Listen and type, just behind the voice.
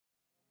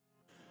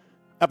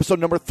episode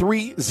number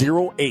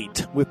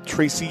 308 with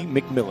Tracy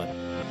McMillan.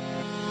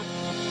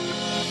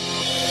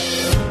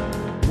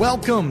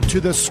 Welcome to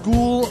the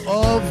School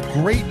of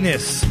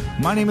Greatness.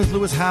 My name is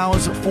Lewis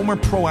Howes, former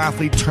pro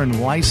athlete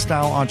turned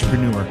lifestyle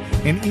entrepreneur.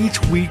 And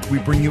each week we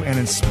bring you an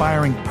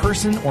inspiring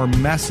person or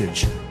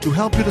message to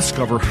help you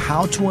discover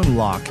how to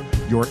unlock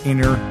your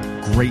inner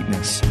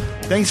greatness.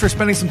 Thanks for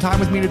spending some time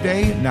with me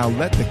today. Now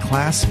let the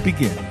class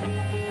begin.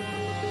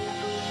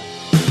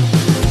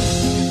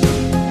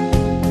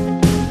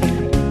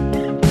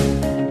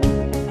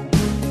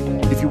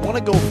 If you want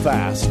to go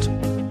fast,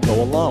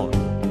 go alone.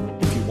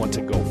 If you want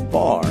to go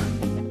far,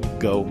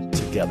 go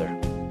together.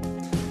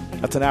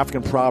 That's an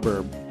African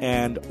proverb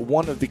and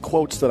one of the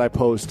quotes that I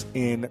post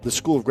in the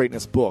School of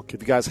Greatness book.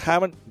 If you guys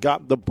haven't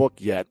got the book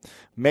yet,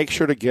 make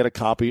sure to get a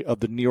copy of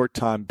the New York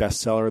Times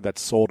bestseller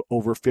that's sold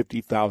over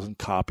 50,000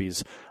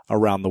 copies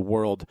around the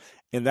world.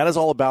 And that is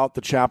all about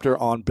the chapter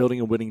on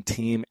building a winning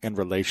team and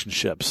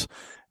relationships.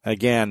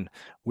 Again,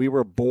 we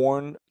were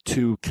born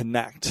to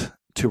connect,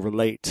 to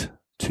relate,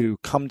 to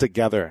come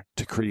together,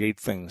 to create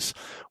things.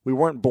 We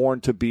weren't born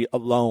to be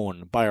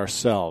alone by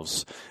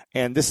ourselves.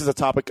 And this is a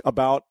topic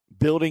about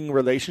building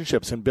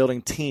relationships and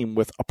building team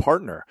with a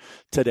partner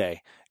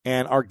today.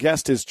 And our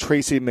guest is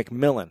Tracy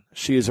McMillan.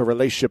 She is a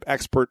relationship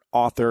expert,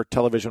 author,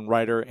 television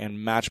writer,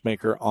 and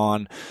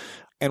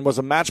was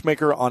a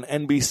matchmaker on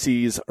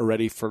NBC's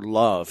Ready for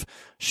Love.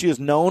 She is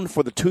known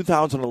for the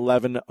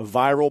 2011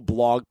 viral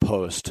blog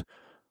post,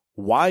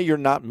 Why You're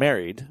Not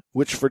Married,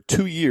 which for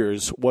 2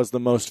 years was the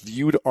most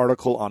viewed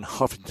article on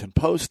Huffington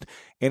Post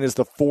and is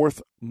the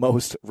fourth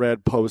most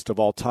read post of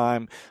all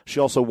time. She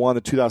also won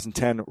the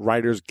 2010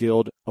 Writers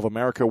Guild of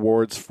America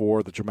Awards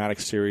for the dramatic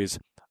series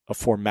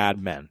for Mad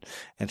Men,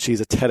 and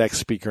she's a TEDx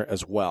speaker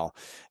as well.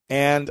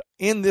 And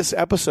in this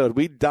episode,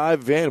 we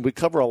dive in. We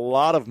cover a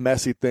lot of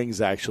messy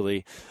things,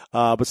 actually.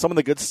 But some of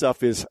the good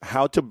stuff is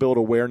how to build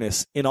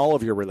awareness in all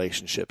of your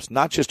relationships,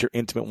 not just your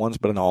intimate ones,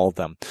 but in all of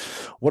them.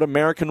 What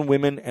American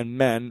women and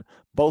men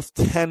both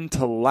tend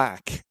to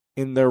lack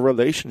in their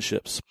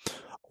relationships.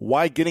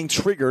 Why getting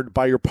triggered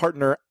by your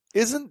partner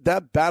isn't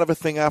that bad of a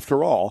thing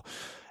after all.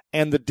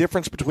 And the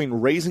difference between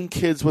raising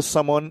kids with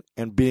someone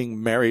and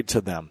being married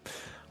to them.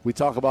 We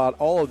talk about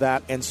all of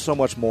that and so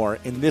much more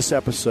in this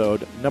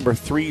episode, number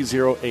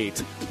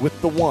 308,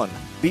 with the one,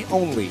 the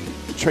only,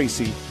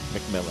 Tracy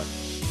McMillan.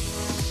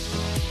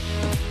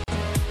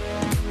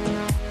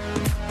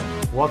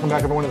 Welcome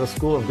back, everyone, to the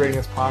School of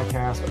Greatness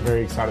podcast. I'm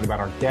very excited about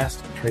our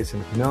guest, Tracy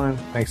McMillan.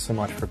 Thanks so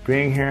much for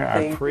being here.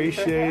 I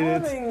appreciate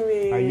it. Thank you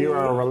for having me. You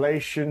are a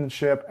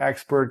relationship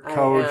expert,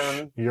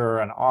 coach. You're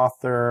an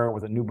author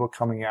with a new book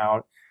coming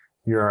out.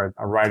 You're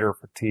a writer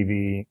for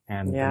TV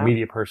and a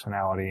media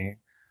personality.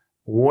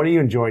 What do you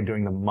enjoy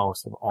doing the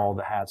most of all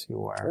the hats you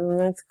wear?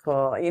 That's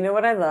cool. You know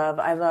what I love?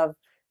 I love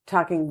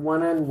talking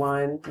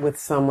one-on-one with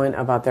someone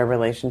about their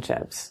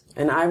relationships.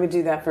 And I would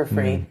do that for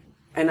free.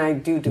 And I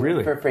do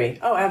it for free.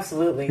 Oh,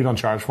 absolutely. You don't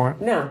charge for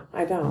it? No,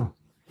 I don't. Oh.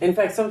 In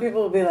fact, some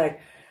people will be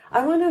like,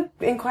 I want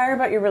to inquire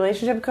about your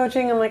relationship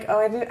coaching. I'm like, oh,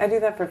 I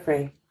do that for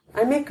free.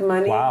 I make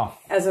money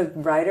as a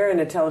writer and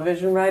a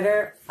television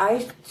writer.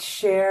 I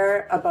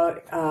share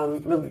about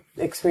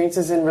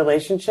experiences in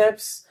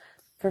relationships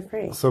for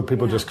free. So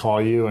people just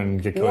call you and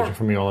get coaching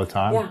from you all the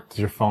time? Yeah. Does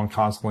your phone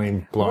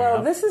constantly blowing up?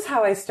 Well, this is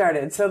how I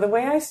started. So the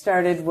way I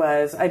started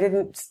was I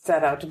didn't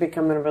set out to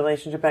become a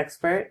relationship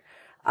expert.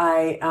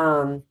 I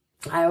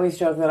always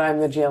joke that I'm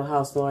the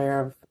jailhouse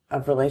lawyer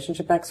of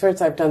relationship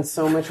experts. I've done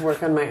so much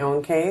work on my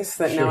own case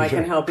that now I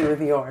can help you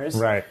with yours.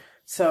 Right.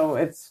 So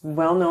it's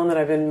well known that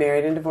I've been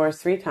married and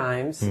divorced 3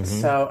 times.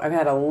 So I've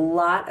had a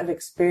lot of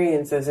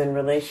experiences in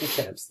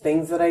relationships,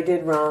 things that I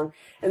did wrong,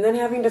 and then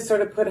having to sort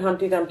of put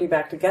Humpty Dumpty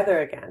back together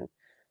again.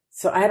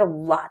 So I had a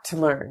lot to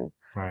learn.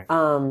 Right.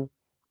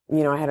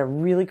 I had a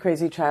really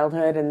crazy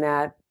childhood, and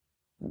that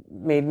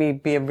made me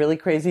be a really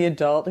crazy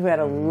adult who had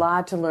a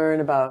lot to learn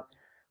about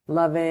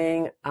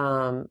loving,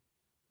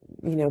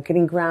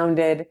 getting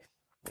grounded.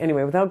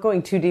 Anyway, without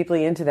going too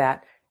deeply into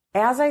that,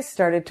 as I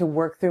started to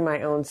work through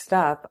my own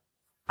stuff,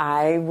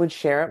 I would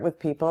share it with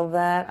people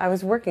that I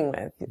was working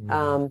with.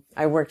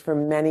 I worked for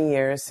many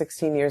years,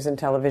 16 years in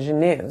television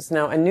news.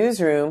 Now, a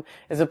newsroom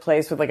is a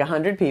place with like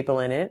 100 people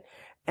in it,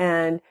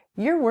 and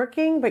you're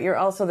working, but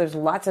there's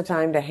lots of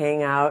time to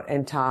hang out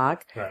and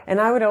talk. Right.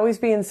 And I would always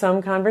be in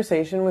some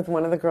conversation with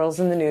one of the girls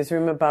in the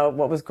newsroom about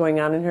what was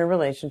going on in her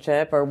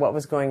relationship or what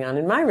was going on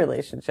in my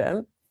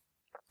relationship.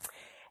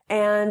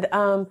 And,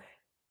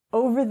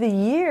 over the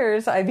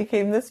years, I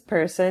became this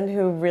person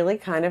who really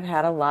kind of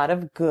had a lot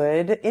of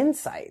good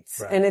insights.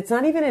 Right. And it's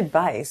not even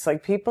advice.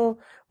 Like, people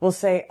will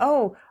say,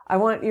 oh, I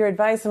want your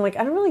advice. I'm like,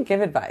 I don't really give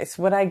advice.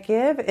 What I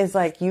give is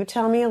like, you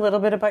tell me a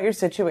little bit about your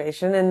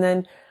situation, and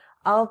then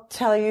I'll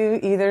tell you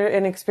either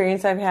an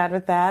experience I've had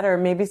with that or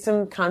maybe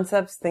some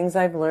concepts, things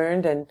I've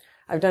learned. And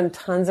I've done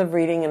tons of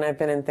reading, and I've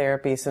been in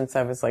therapy since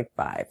I was like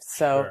 5.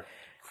 So sure.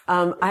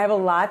 I have a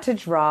lot to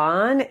draw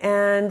on,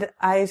 and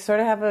I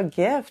sort of have a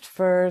gift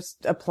for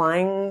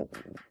applying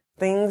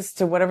things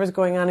to whatever's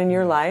going on in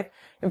your life.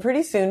 And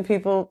pretty soon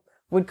people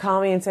would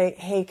call me and say,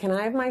 hey, can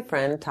I have my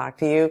friend talk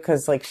to you?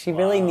 Cause like she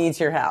really needs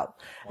your help.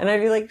 And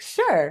I'd be like,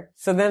 sure.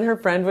 So then her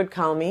friend would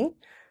call me,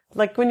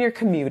 like when you're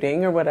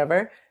commuting or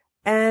whatever.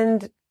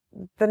 And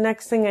the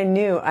next thing I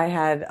knew, I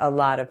had a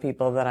lot of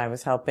people that I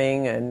was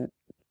helping, and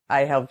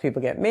I helped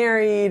people get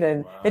married,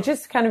 and it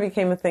just kind of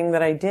became a thing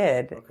that I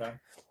did. Okay.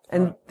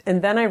 And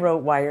then I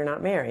wrote Why You're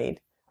Not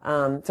Married.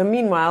 So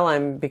meanwhile,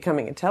 I'm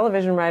becoming a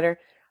television writer.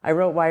 I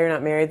wrote Why You're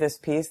Not Married, this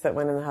piece that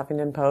went in the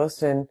Huffington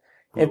Post, and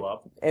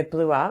it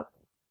blew up.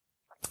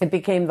 It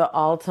became the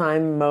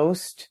all-time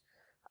most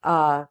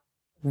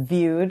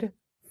viewed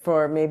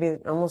for maybe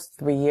almost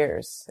 3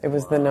 years. It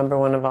was the number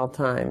one of all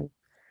time.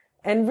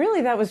 And really,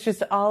 that was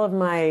just all of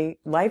my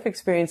life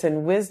experience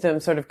and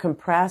wisdom sort of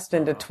compressed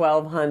into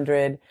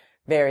 1,200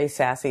 very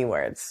sassy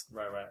words.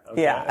 Right.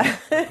 Okay. Yeah.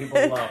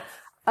 People love.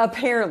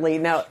 Apparently.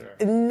 Now,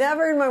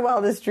 never in my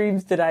wildest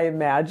dreams did I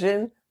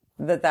imagine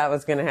that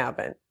was going to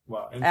happen.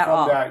 Well, and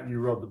from that, you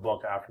wrote the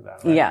book after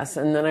that, right? Yes,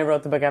 and then I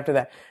wrote the book after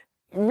that.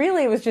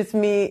 Really, it was just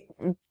me.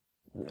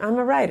 I'm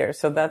a writer,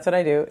 so that's what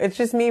I do. It's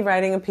just me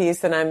writing a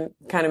piece, and I'm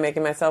kind of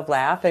making myself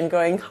laugh and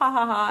going, ha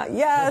ha ha,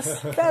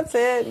 yes, that's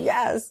it,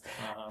 yes.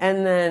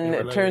 And then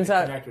it turns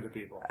out, connected to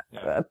people.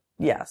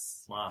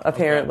 Yes, Wow.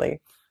 apparently. Okay.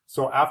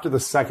 So after the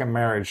second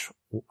marriage,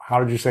 how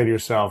did you say to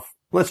yourself,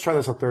 let's try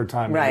this a third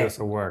time, maybe this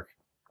will work?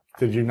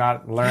 Did you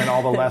not learn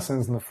all the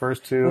lessons in the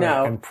first two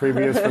and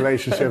previous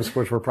relationships,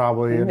 which were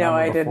probably No,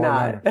 I did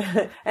not.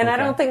 And I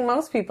don't think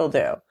most people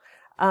do.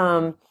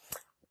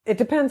 It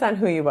depends on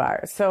who you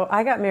are. So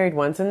I got married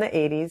once in the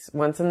 80s,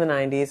 once in the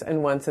 90s,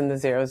 and once in the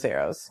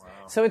 00s. Wow.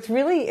 So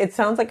it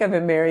sounds like I've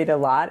been married a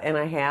lot, and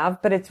I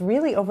have, but it's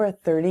really over a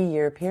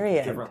 30-year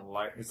period.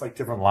 It's like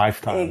different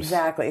lifetimes.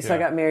 Exactly. So I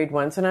got married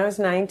once when I was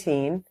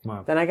 19.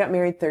 Wow. Then I got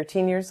married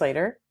 13 years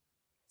later.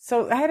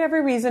 So I had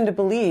every reason to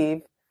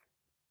believe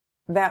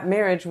that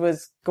marriage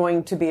was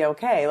going to be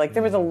okay. Like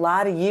there was a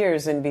lot of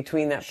years in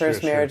between that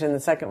first marriage and the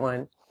second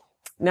one.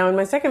 Now, in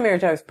my second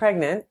marriage, I was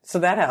pregnant, so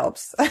that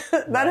helps.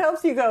 That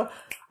helps you go,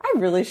 I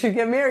really should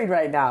get married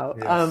right now.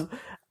 Yes.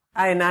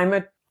 And I'm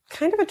a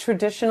kind of a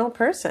traditional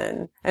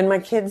person, and my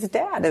kid's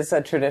dad is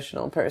a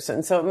traditional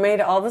person. So it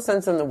made all the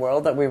sense in the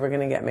world that we were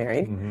going to get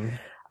married.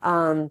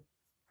 Mm-hmm.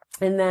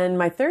 And then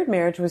my third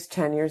marriage was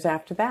 10 years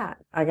after that.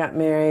 I got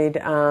married,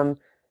 one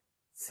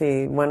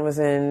was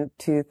in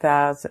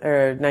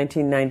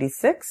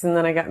 1996, and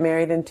then I got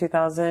married in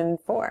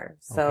 2004.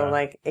 So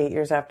like 8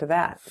 years after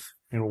that.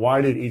 And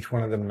why did each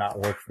one of them not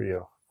work for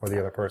you or the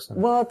other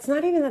person? Well, it's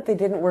not even that they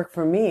didn't work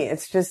for me.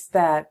 It's just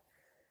that,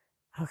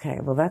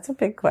 that's a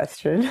big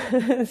question.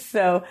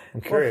 So,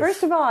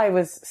 first of all, I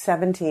was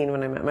 17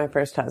 when I met my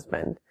first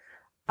husband.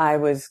 I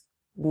was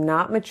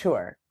not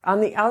mature. On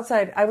the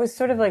outside, I was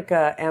sort of like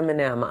a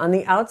M&M. On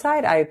the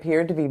outside, I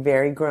appeared to be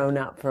very grown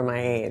up for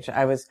my age.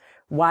 I was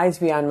wise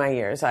beyond my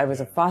years. I was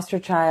a foster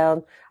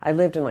child. I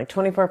lived in like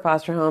 24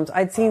 foster homes.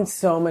 I'd seen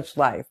so much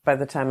life by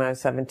the time I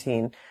was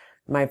 17.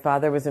 My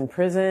father was in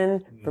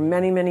prison for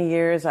many, many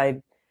years.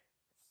 I'd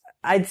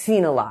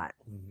seen a lot.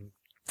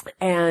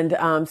 And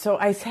so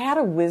I had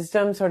a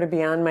wisdom sort of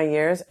beyond my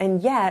years.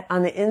 And yet,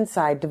 on the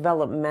inside,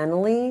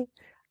 developmentally,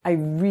 I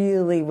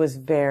really was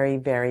very,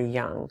 very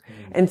young.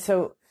 And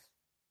so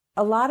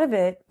a lot of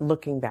it,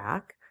 looking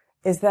back,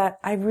 is that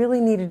I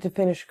really needed to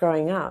finish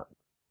growing up.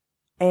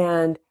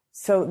 And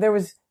so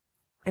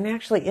and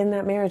actually in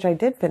that marriage, I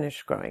did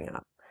finish growing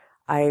up.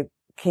 I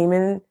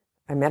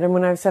met him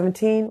when I was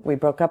 17. We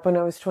broke up when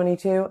I was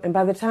 22. And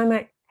by the time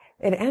it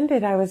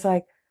ended, I was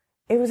like,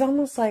 it was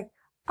almost like,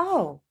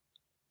 oh,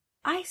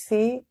 I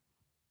see.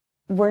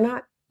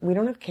 We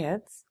don't have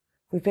kids.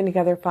 We've been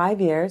together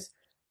 5 years.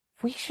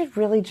 We should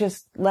really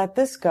just let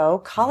this go.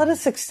 Call it a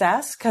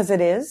success, because it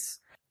is.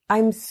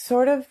 I'm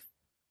sort of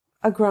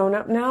a grown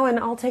up now, and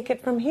I'll take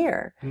it from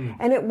here.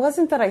 And it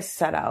wasn't that I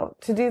set out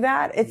to do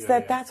that. It's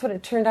that's what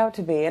it turned out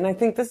to be. And I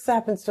think this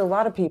happens to a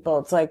lot of people.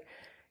 It's like,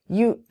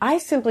 I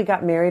simply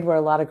got married where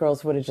a lot of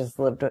girls would have just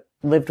lived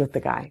with the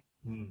guy.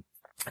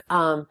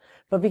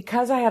 But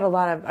because I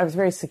was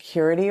very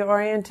security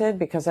oriented,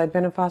 because I'd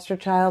been a foster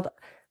child,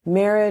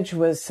 marriage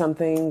was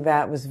something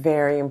that was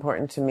very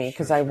important to me,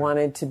 because I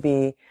wanted to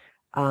be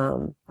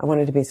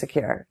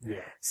secure.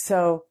 Yeah.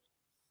 So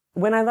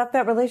when I left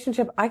that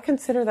relationship, I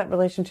consider that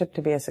relationship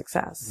to be a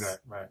success.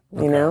 Right.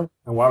 Okay. You know?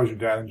 And why was your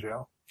dad in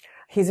jail?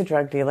 He's a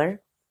drug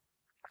dealer.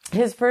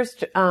 His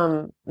first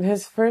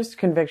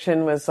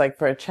conviction was like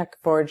for a check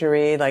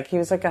forgery. Like he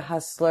was like a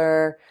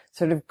hustler,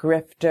 sort of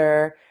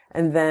grifter.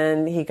 And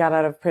then he got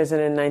out of prison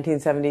in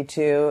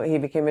 1972. He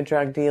became a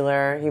drug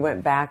dealer. He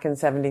went back in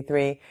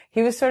 73.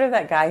 He was sort of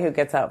that guy who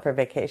gets out for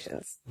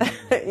vacations.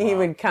 He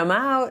would come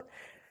out.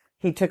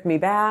 He took me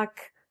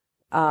back.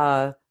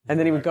 And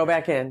then he would go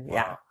back in. Wow.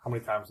 Yeah. How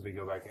many times did he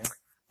go back in?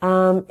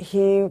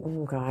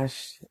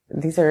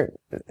 These are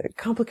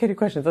complicated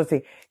questions. Let's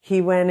see.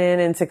 He went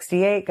in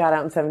 68, got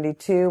out in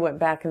 72, went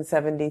back in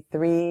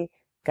 73,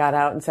 got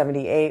out in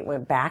 78,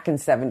 went back in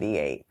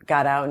 78,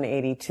 got out in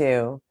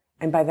 82.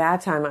 And by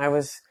that time I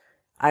was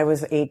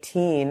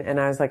 18, and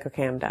I was like,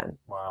 okay, I'm done.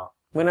 Wow.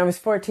 When I was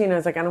 14, I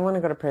was like, I don't want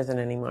to go to prison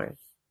anymore.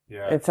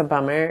 Yeah. It's a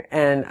bummer,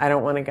 and I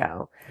don't want to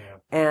go. Yeah.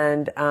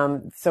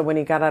 And so when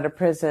he got out of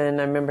prison,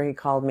 I remember he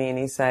called me and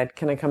he said,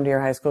 "Can I come to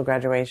your high school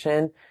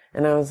graduation?"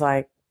 And I was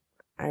like,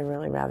 "I'd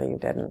really rather you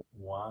didn't."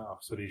 Wow.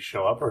 So did he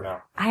show up or no?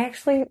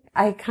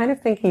 I kind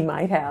of think he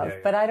might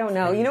have, but I don't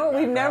know. You know what?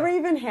 We've never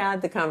even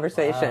had the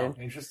conversation. Wow.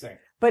 Interesting.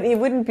 But it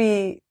wouldn't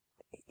be,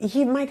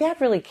 my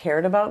dad really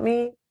cared about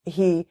me.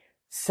 He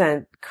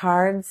sent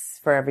cards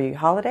for every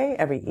holiday,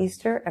 every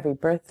Easter, every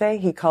birthday.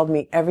 He called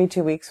me every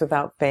 2 weeks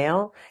without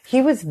fail.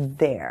 He was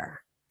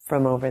there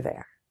from over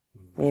there,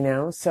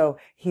 so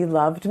he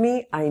loved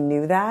me. I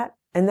knew that.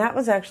 And that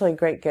was actually a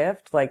great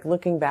gift. Like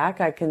looking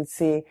back, I can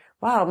see,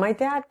 wow, my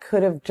dad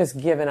could have just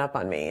given up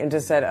on me and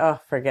just said, "Oh,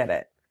 forget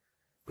it.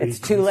 It's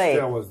too late." He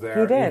still was there.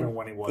 He did. Even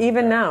when he wasn't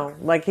Even there. now.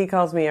 Like he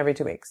calls me every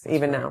 2 weeks,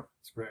 even now.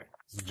 That's great.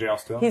 Is he in jail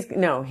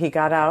still? He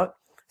got out.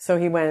 So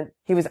he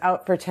was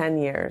out for 10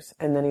 years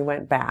and then he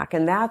went back.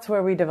 And that's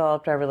where we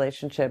developed our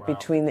relationship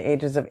between the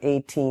ages of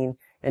 18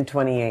 and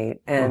 28.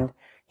 And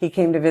he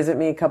came to visit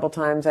me a couple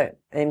times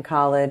in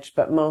college,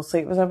 but mostly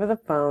it was over the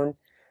phone.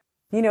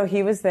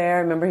 He was there.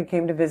 I remember he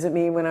came to visit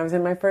me when I was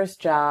in my first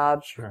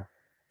job. Sure.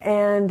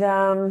 And,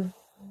 then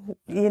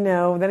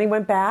he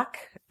went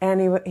back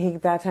and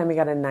that time he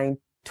got a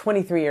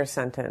 23-year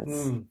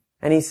sentence.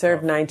 And he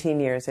served 19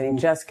 years and he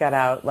just got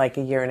out like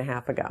a year and a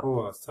half ago.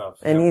 Oh, that's tough.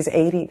 And he's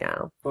 80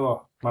 now.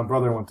 Oh, my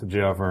brother went to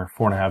jail for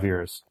 4.5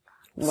 years.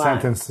 Wow.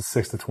 Sentenced to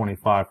 6 to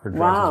 25 for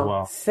drugs as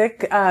well.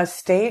 Sick,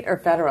 state or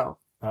federal?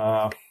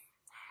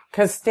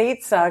 Cause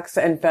state sucks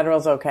and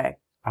federal's okay.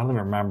 I don't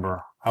even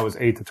remember. I was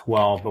 8 to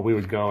 12, but we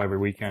would go every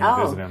weekend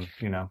and visit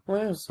him,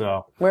 Wow.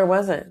 So. Where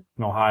was it?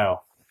 In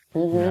Ohio.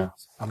 Mm-hmm. Yeah,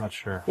 I'm not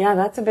sure. Yeah,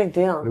 that's a big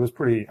deal. It was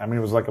it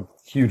was like a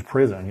huge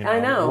prison,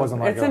 I know. It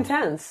wasn't like it's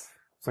intense.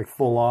 It's like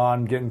full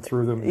on getting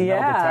through the metal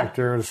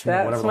detectors,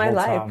 that's whatever. my the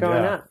whole life time.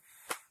 growing up.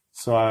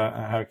 So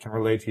I can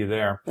relate to you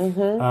there.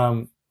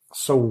 Mm-hmm.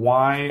 So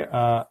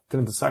why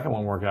didn't the second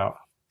one work out?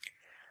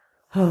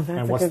 Oh, that's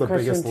and what's a good the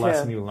biggest question,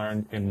 lesson too. you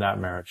learned in that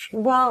marriage?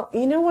 Well,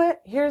 you know what?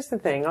 Here's the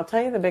thing. I'll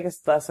tell you the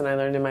biggest lesson I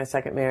learned in my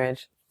second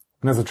marriage.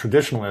 And as a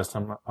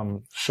traditionalist,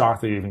 I'm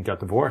shocked that you even got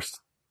divorced.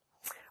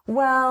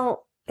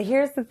 Well,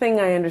 here's the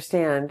thing I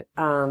understand.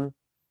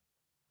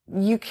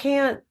 You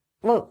can't,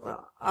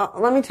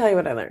 let me tell you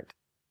what I learned.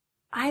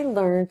 I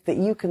learned that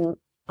you can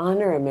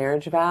honor a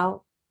marriage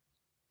vow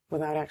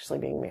without actually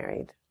being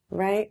married,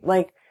 right?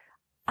 Like,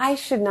 I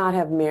should not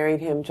have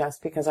married him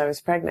just because I was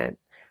pregnant.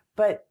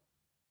 But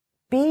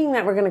being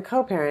that we're going to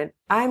co-parent,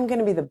 I'm going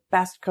to be the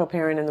best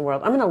co-parent in the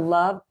world. I'm going to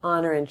love,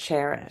 honor, and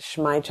cherish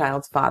my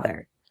child's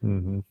father.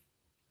 Mm-hmm.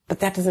 But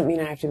that doesn't mean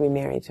I have to be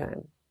married to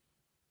him.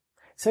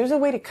 So there's a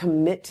way to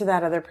commit to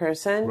that other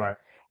person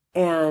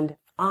and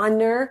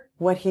honor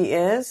what he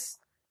is.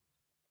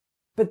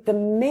 But the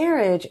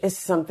marriage is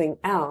something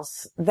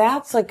else.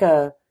 That's like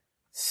a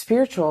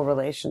spiritual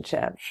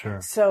relationship. Sure.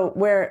 So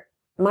where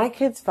my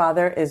kid's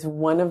father is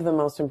one of the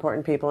most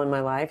important people in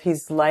my life.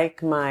 He's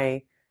like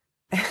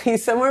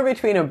he's somewhere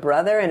between a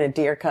brother and a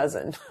dear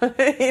cousin.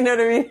 You know what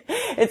I mean?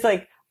 It's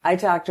like I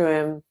talk to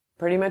him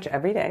pretty much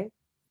every day.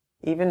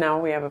 Even now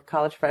we have a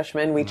college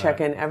freshman. We check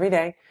in every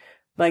day.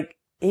 Like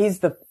he's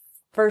the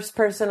first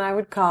person I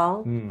would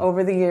call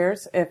over the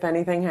years if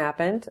anything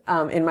happened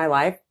in my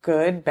life,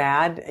 good,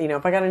 bad.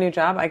 If I got a new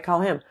job, I'd call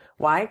him.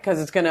 Why?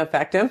 Because it's going to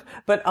affect him,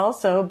 but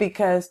also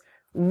because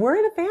we're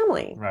in a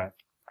family. Right.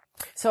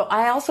 So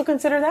I also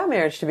consider that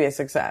marriage to be a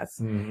success.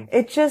 Mm-hmm.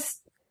 It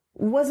just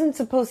wasn't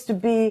supposed to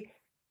be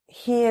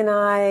he and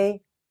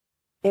I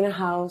in a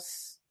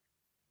house.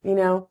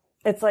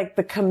 It's like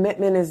the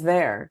commitment is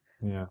there.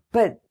 Yeah.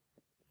 But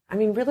I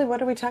mean, really,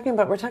 what are we talking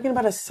about? We're talking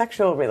about a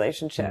sexual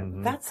relationship.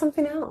 Mm-hmm. That's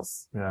something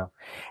else. Yeah.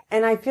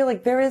 And I feel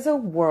like there is a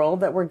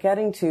world that we're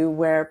getting to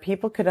where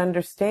people could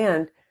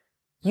understand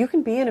you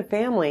can be in a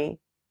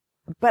family,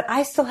 but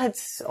I still had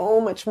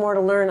so much more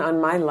to learn on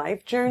my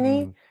life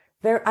journey.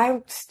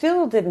 I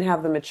still didn't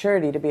have the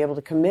maturity to be able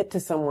to commit to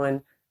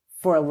someone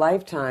for a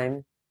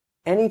lifetime,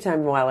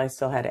 anytime while I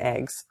still had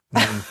eggs.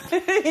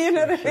 You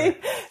know what I mean?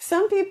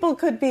 Some people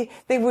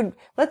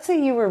let's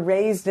say you were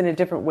raised in a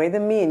different way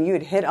than me and you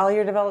had hit all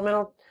your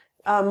developmental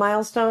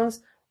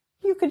milestones.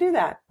 You could do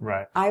that.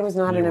 Right. I was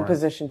not in a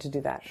position to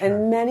do that. Sure.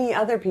 And many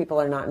other people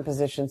are not in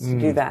positions to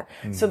do that.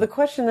 So the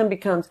question then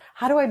becomes,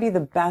 how do I be the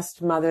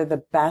best mother,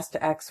 the best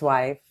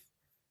ex-wife,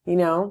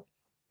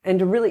 and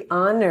to really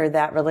honor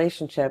that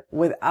relationship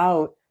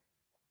without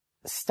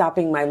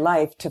stopping my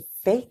life to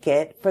fake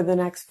it for the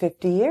next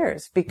 50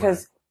 years?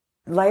 Because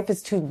life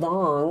is too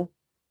long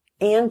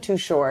and too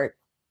short,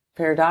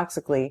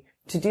 paradoxically,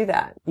 to do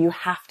that. You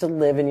have to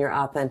live in your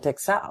authentic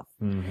self.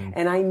 Mm-hmm.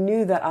 And I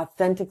knew that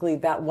authentically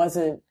that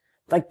wasn't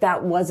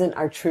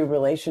our true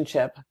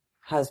relationship,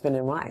 husband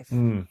and wife.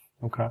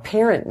 Okay.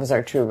 Parent was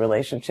our true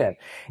relationship.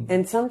 Mm-hmm.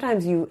 And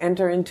sometimes you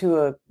enter into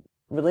a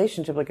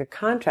relationship, like a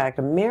contract,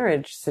 a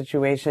marriage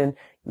situation,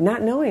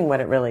 not knowing what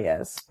it really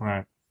is.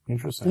 Right.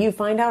 Interesting. You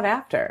find out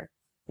after,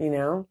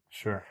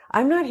 Sure.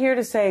 I'm not here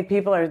to say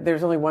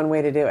there's only one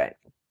way to do it.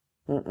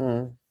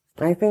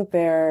 I think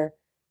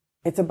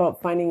it's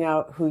about finding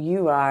out who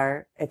you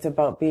are. It's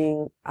about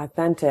being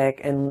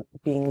authentic and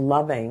being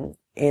loving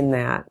in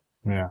that.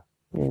 Yeah.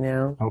 You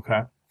know?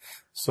 Okay.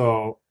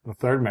 So the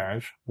third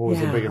marriage, what was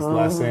the biggest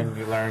lesson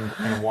you learned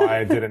and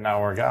why did it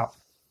not work out?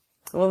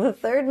 Well, the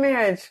third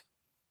marriage,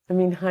 I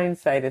mean,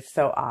 hindsight is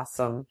so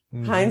awesome.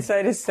 Mm-hmm.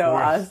 Hindsight is so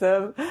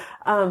awesome.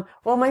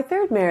 Well, my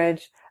third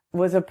marriage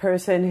was a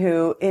person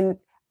who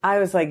I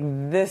was like,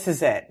 this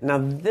is it. Now,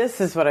 this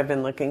is what I've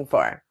been looking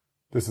for.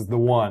 This is the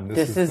one.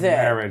 This is the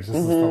marriage. This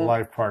is the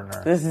life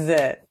partner. This is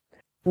it.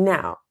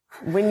 Now,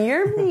 when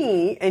you're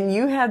me and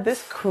you had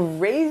this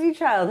crazy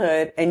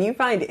childhood and you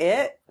find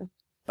it,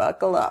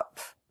 buckle up.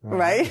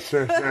 Right?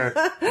 Sure.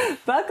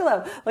 Buckle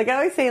up. Like I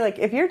always say, like,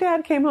 if your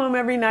dad came home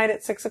every night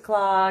at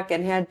 6:00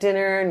 and had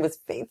dinner and was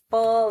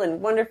faithful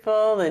and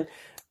wonderful and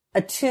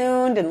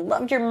attuned and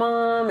loved your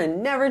mom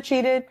and never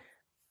cheated,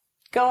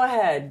 go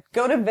ahead.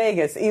 Go to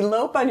Vegas.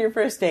 Elope on your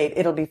first date.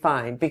 It'll be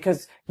fine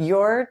because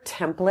your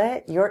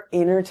template, your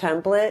inner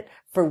template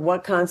for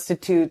what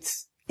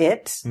constitutes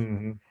it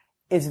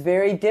is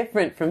very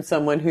different from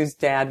someone whose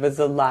dad was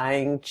a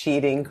lying,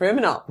 cheating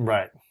criminal.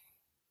 Right.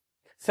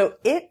 So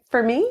it,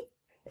 for me,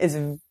 is,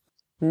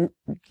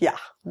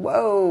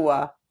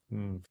 whoa.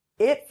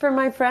 It for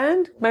my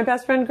friend, my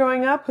best friend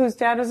growing up, whose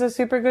dad was a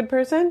super good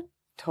person,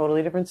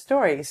 totally different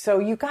story. So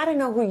you got to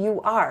know who you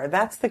are.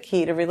 That's the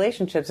key to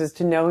relationships, is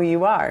to know who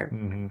you are.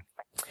 Mm-hmm.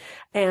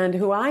 And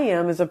who I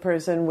am is a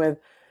person with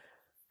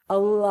a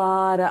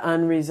lot of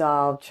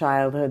unresolved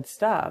childhood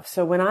stuff.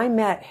 So when I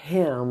met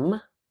him,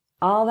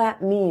 all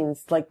that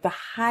means, like, the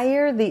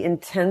higher the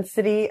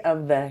intensity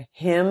of the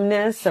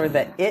himness or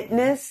the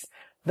itness,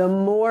 the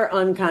more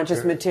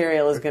unconscious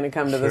material is going to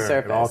come to the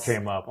surface. It all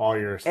came up, all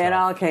your stuff. It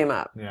all came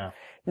up. Yeah.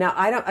 Now,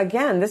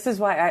 this is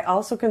why I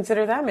also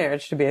consider that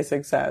marriage to be a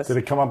success. Did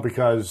it come up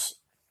because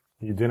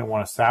you didn't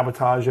want to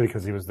sabotage it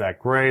because he was that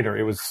great, or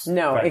it was...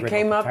 No, it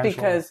came up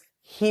because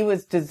he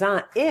was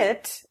designed...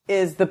 It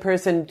is the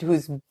person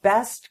who's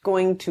best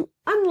going to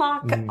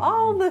unlock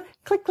all the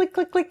click, click,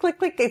 click, click, click,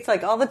 click. It's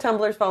like all the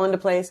tumblers fall into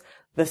place,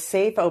 the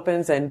safe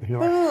opens, and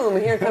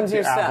boom, here comes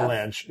your stuff.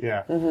 Avalanche,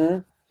 yeah. Mm-hmm.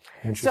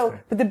 So,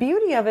 but the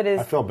beauty of it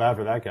is... I feel bad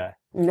for that guy.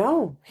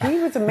 No, he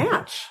was a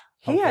match.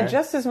 He had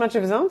just as much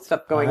of his own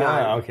stuff going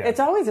on. Okay. It's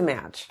always a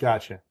match.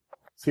 Gotcha.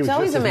 So it's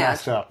always a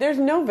match. There's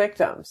no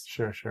victims.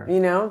 Sure. You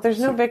know, there's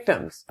no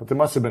victims. But there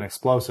must have been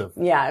explosive.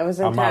 Yeah, it was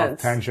intense. Amount of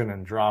tension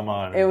and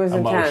drama and it was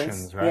emotions,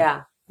 intense. right?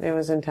 Yeah, it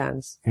was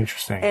intense.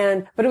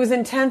 Interesting. But it was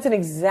intense in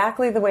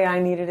exactly the way I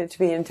needed it to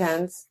be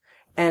intense.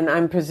 And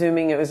I'm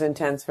presuming it was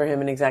intense for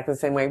him in exactly the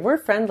same way. We're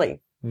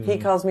friendly. Mm-hmm. He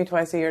calls me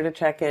twice a year to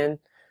check in.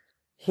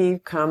 He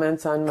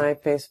comments on my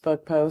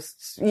Facebook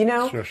posts. You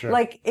know, sure.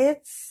 Like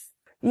it's,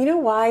 you know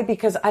why?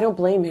 Because I don't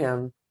blame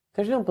him.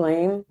 There's no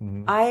blame.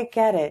 Mm-hmm. I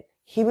get it.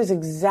 He was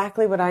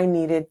exactly what I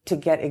needed to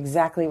get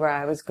exactly where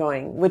I was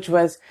going, which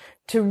was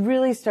to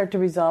really start to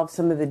resolve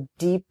some of the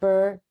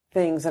deeper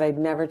things that I'd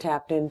never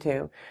tapped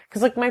into.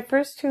 Because like my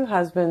first two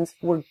husbands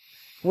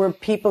were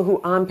people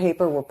who on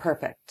paper were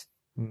perfect.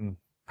 Mm-hmm.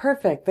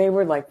 Perfect. They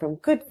were like from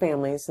good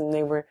families and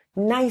they were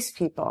nice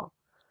people.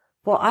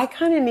 Well, I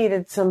kind of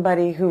needed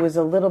somebody who was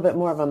a little bit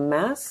more of a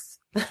mess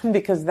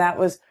because that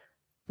was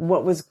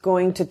what was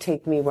going to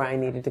take me where I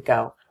needed to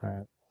go.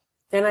 Right.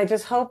 And I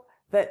just hope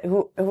that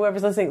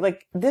whoever's listening,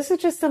 like, this is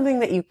just something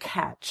that you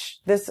catch.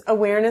 This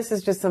awareness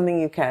is just something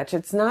you catch.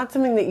 It's not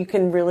something that you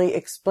can really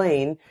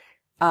explain,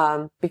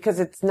 because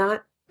it's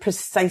not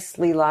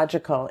precisely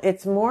logical.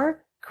 It's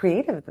more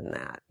creative than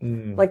that.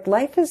 Mm. Like,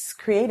 life is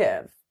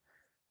creative.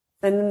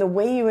 And then the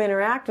way you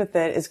interact with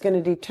it is going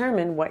to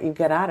determine what you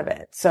get out of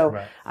it. So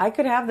I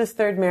could have this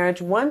third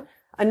marriage.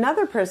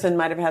 Another person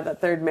might have had that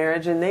third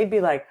marriage and they'd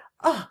be like,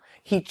 oh,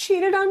 he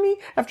cheated on me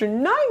after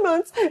 9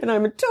 months and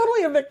I'm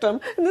totally a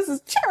victim and this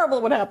is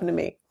terrible what happened to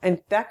me.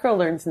 And that girl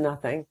learns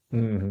nothing.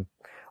 Mm-hmm.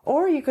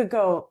 Or you could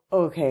go,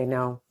 okay,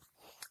 now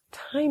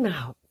time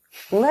out.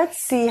 Let's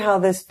see how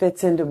this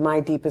fits into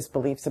my deepest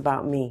beliefs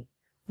about me.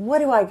 What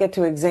do I get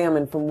to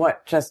examine from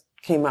what just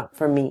came up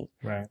for me?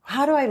 Right.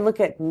 How do I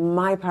look at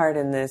my part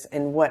in this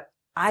and what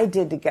I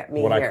did to get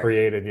me here? What I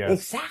created, yes.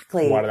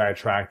 Exactly. Why did I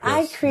attract this?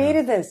 I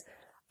created this.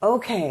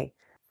 Okay.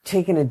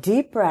 Taking a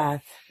deep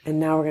breath, and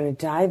now we're going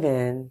to dive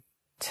in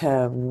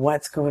to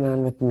what's going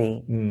on with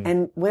me. Mm.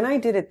 And when I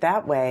did it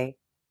that way,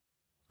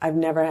 I've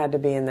never had to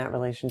be in that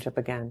relationship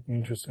again.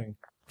 Interesting.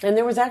 And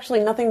there was actually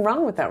nothing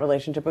wrong with that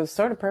relationship. It was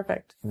sort of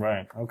perfect.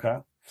 Right. Okay.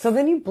 So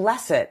then you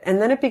bless it, and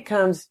then it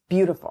becomes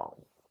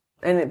beautiful.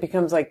 And it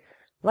becomes like,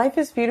 life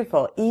is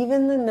beautiful,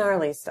 even the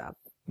gnarly stuff.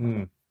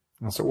 Mm.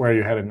 So where are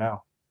you headed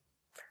now?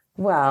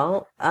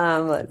 Well,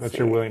 let's see. That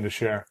you're willing to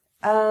share.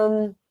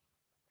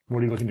 What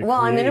are you looking to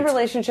Well, create? I'm in a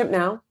relationship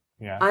now.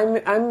 Yeah.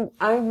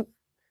 I'm,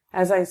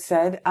 as I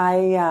said,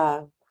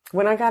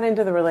 when I got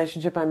into the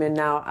relationship I'm in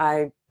now,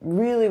 I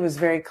really was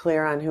very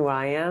clear on who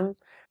I am.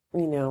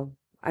 You know,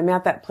 I'm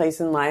at that place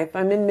in life.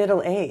 I'm in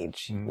middle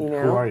age, you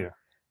know. Who are you?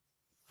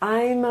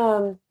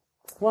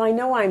 Well, I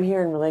know I'm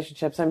here in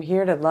relationships. I'm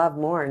here to love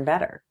more and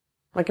better.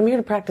 Like, I'm here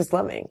to practice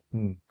loving.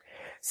 Mm.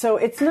 So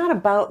it's not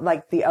about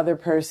like the other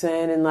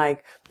person and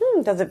like,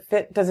 does it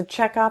fit? Does it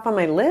check off on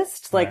my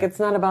list? Like, it's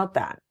not about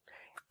that.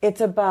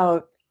 It's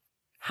about,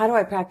 how do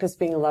I practice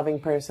being a loving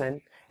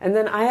person? And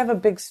then I have a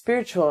big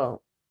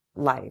spiritual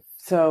life.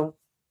 So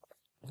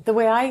the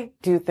way I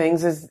do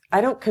things is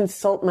I don't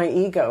consult my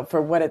ego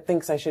for what it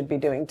thinks I should be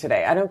doing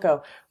today. I don't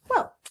go,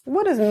 well,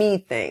 what does me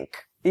think?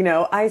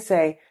 I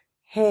say,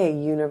 hey,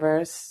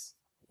 universe,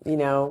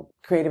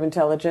 creative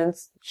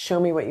intelligence, show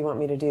me what you want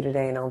me to do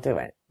today and I'll do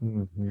it.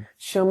 Mm-hmm.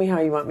 Show me how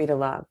you want me to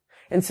love.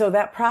 And so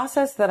that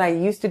process that I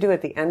used to do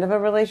at the end of a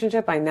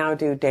relationship, I now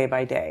do day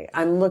by day.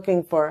 I'm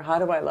looking for, how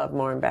do I love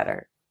more and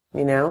better?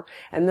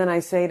 And then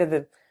I say to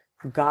the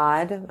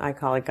God, I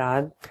call it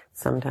God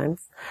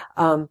sometimes,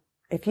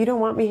 if you don't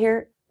want me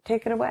here,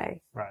 take it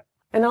away. Right.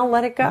 And I'll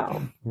let it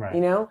go.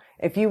 Right.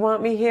 If you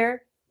want me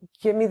here,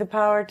 give me the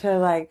power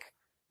to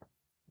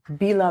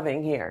be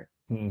loving here.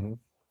 Mm-hmm.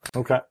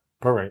 Okay.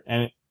 Perfect.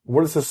 And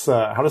what is this,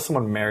 how does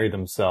someone marry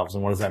themselves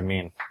and what does that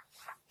mean?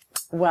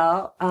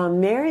 Well,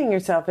 marrying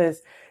yourself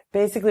is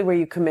basically where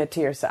you commit to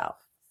yourself.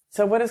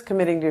 So what is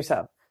committing to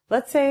yourself?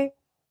 Let's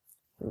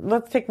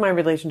take my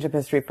relationship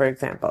history, for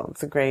example.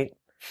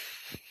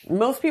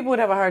 Most people would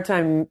have a hard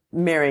time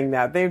marrying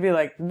that. They would be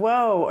like,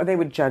 whoa, or they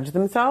would judge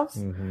themselves.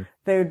 Mm-hmm.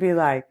 They would be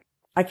like,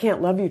 I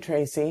can't love you,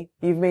 Tracy.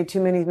 You've made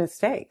too many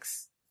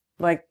mistakes.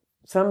 Like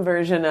some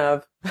version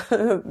of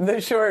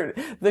the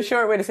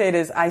short way to say it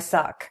is, I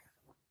suck.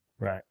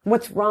 Right.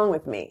 What's wrong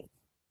with me?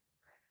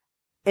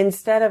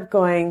 Instead of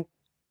going,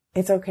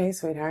 it's okay,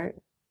 sweetheart.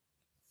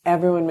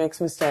 Everyone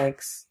makes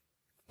mistakes.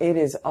 It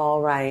is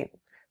all right.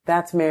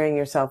 That's marrying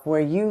yourself,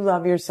 where you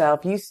love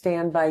yourself, you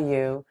stand by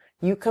you,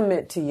 you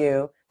commit to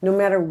you, no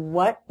matter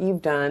what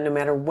you've done, no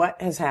matter what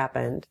has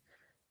happened.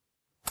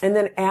 And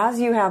then as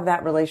you have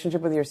that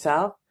relationship with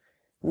yourself,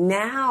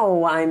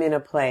 now I'm in a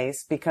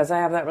place, because I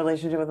have that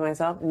relationship with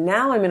myself,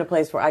 now I'm in a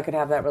place where I could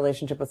have that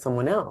relationship with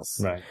someone else.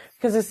 Right.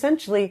 Because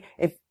essentially,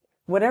 if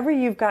whatever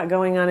you've got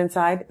going on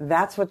inside,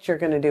 that's what you're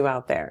going to do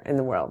out there in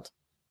the world.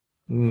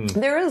 Mm.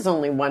 There is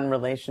only one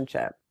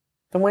relationship,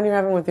 the one you're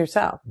having with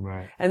yourself.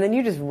 Right. And then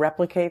you just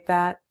replicate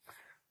that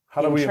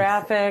in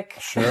traffic.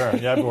 Sure.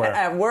 Yeah, everywhere.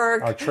 At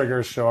work. Our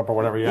triggers show up or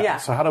whatever. Yeah.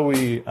 So how do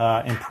we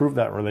improve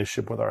that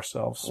relationship with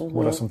ourselves? Mm-hmm.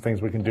 What are some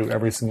things we can do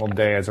every single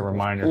day as a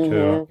reminder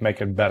to make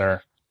it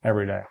better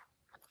every day?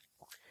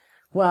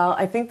 Well,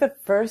 I think the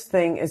first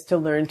thing is to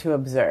learn to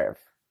observe.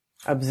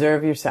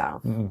 Observe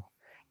yourself. Mm-hmm.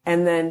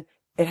 And then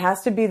it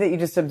has to be that you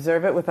just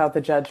observe it without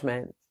the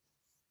judgment.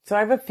 So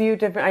I have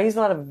I use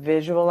a lot of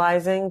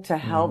visualizing to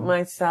help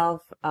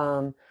myself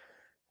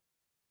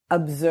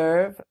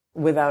observe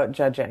without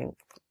judging.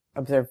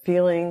 Observe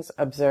feelings,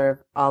 observe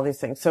all these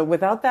things. So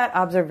without that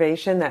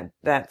observation,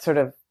 that sort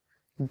of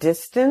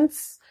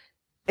distance,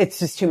 it's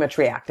just too much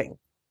reacting.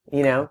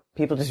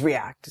 People just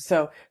react.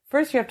 So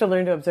first you have to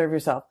learn to observe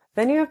yourself.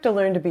 Then you have to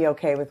learn to be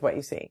okay with what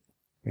you see.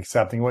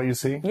 Accepting what you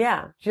see?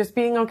 Yeah. Just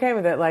being okay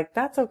with it. Like,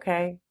 that's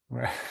okay.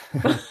 Right.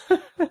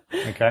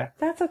 Okay.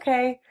 That's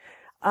okay.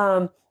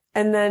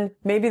 And then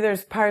maybe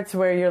there's parts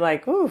where you're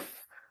like,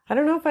 oof, I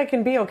don't know if I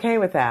can be okay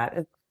with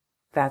that.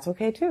 That's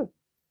okay too.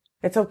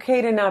 It's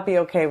okay to not be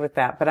okay with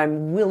that, but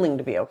I'm willing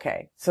to be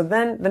okay. So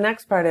then the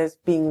next part is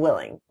being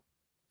willing.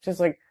 Just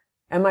like,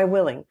 am I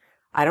willing?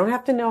 I don't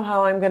have to know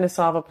how I'm going to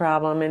solve a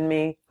problem in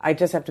me. I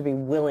just have to be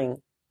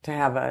willing to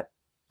have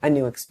a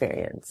new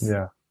experience.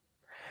 Yeah.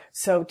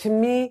 So to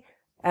me,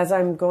 as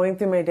I'm going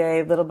through my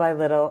day, little by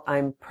little,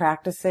 I'm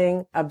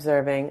practicing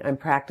observing, I'm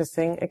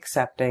practicing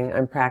accepting,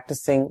 I'm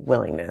practicing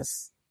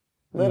willingness.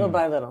 Little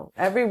by little.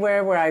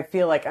 Everywhere where I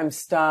feel like I'm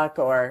stuck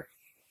or...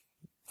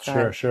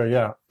 Sure,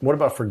 yeah. What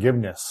about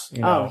forgiveness?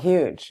 Oh,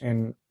 huge.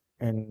 And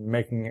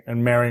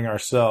marrying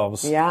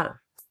ourselves. Yeah.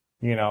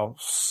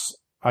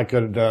 I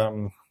could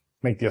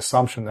make the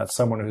assumption that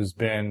someone who's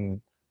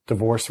been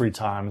divorced 3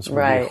 times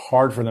would be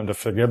hard for them to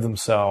forgive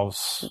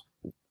themselves,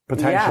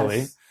 potentially.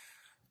 Yes.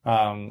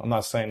 I'm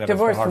not saying that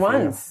divorced it's hard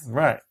once. For you.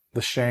 Right.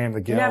 The shame,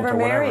 the guilt, never or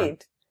whatever.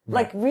 Married.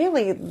 Right. Like,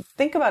 really,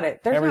 think about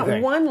it. There's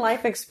Everything. not one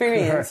life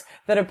experience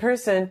that a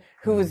person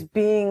who was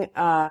being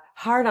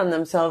hard on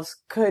themselves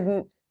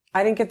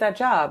I didn't get that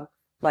job.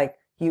 Like,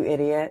 you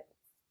idiot.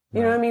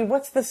 You know what I mean?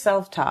 What's the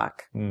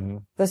self-talk? Mm-hmm.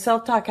 The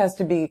self-talk has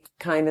to be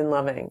kind and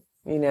loving,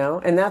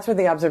 And that's where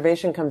the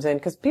observation comes in,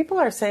 because people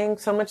are saying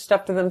so much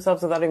stuff to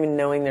themselves without even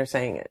knowing they're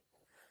saying it.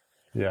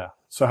 Yeah.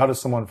 So how does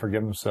someone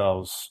forgive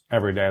themselves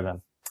every day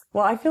then?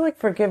 Well, I feel like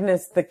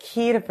the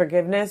key to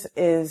forgiveness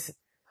is,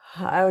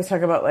 I always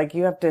talk about, like,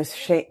 you have to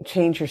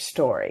change your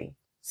story.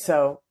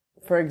 So,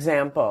 for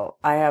example,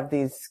 I have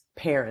these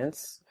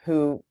parents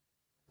who,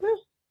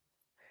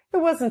 it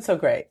wasn't so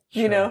great.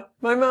 Sure.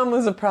 My mom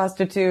was a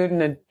prostitute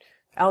and an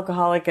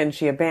alcoholic, and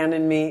she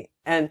abandoned me.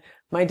 And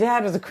my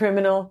dad was a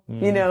criminal,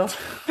 You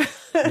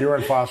were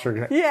in foster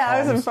care. Yeah, I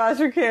was in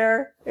foster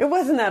care. It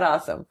wasn't that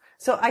awesome.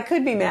 So I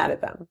could be mad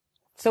at them.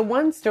 So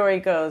one story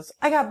goes,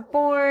 I got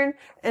born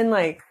and,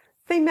 like,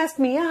 they messed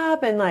me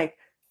up and, like,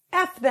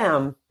 F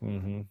them.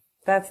 Mm-hmm.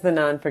 That's the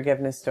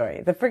non-forgiveness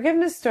story. The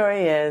forgiveness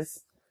story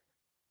is,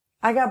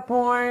 I got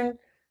born.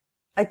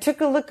 I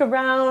took a look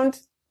around.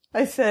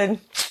 I said,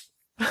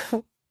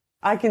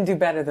 I can do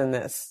better than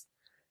this.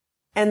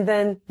 And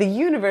then the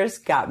universe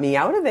got me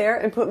out of there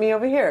and put me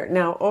over here.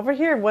 Now, over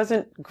here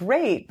wasn't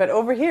great, but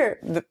over here,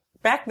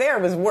 back there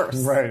was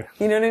worse. Right.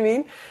 You know what I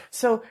mean?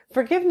 So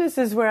forgiveness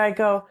is where I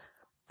go,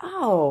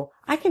 oh,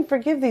 I can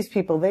forgive these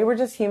people. They were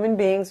just human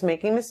beings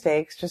making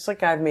mistakes, just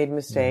like I've made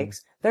mistakes.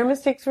 Mm-hmm. Their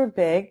mistakes were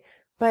big,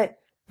 but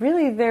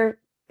really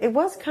it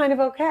was kind of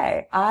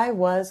okay. I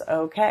was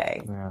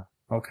okay. Yeah.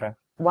 Okay.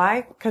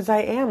 Why? Because I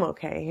am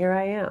okay. Here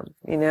I am,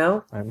 you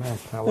know? Amen.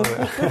 I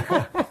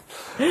love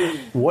it.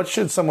 What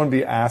should someone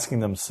be asking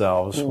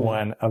themselves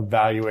when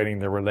evaluating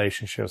their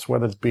relationships,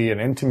 whether it be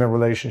an intimate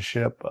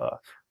relationship, a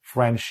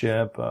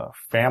friendship, a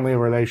family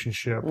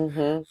relationship,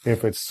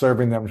 if it's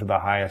serving them to the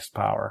highest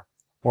power,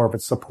 or if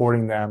it's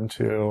supporting them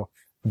to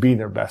be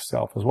their best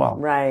self as well?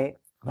 Right.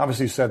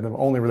 Obviously, you said the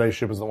only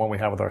relationship is the one we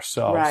have with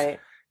ourselves. Right.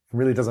 It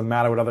really doesn't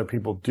matter what other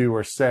people do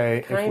or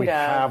say. If we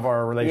have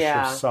our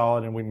relationship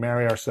solid and we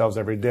marry ourselves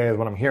every day is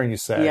what I'm hearing you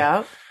say.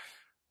 Yeah.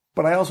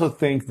 But I also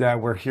think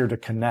that we're here to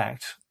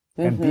connect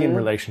and be in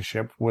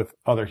relationship with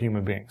other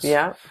human beings.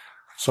 Yeah.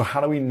 So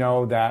how do we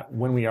know that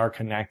when we are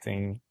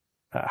connecting,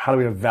 how do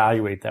we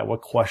evaluate that?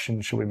 What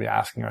questions should we be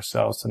asking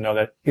ourselves to know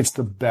that it's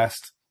the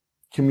best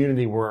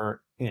community we're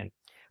in?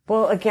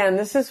 Well, again,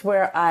 this is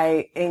where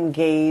I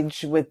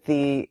engage with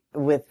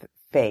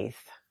faith.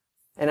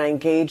 And I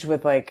engage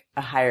with like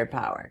a higher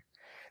power,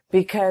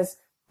 because,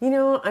 you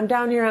know, I'm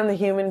down here on the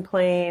human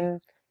plane.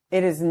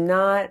 It is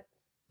not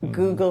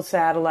Google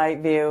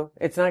satellite view.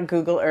 It's not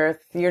Google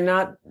Earth. You're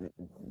not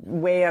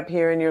way up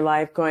here in your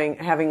life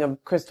having a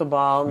crystal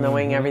ball,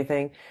 knowing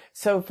everything.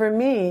 So for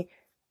me,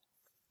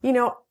 you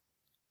know,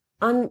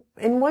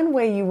 in one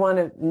way you want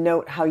to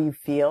note how you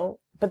feel,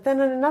 but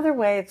then in another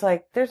way, it's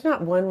like, there's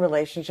not one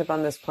relationship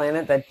on this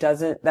planet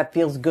that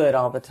feels good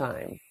all the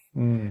time.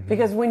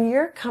 Because when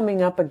you're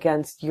coming up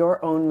against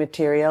your own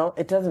material,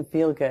 it doesn't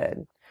feel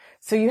good.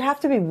 So you have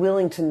to be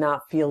willing to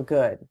not feel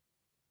good.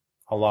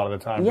 A lot of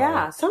the time.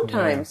 Yeah,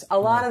 sometimes. A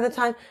lot of the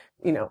time.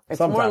 You know, it's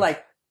more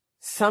like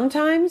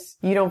sometimes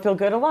you don't feel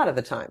good a lot of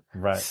the time.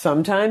 Right.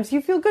 Sometimes you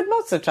feel good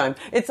most of the time.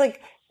 It's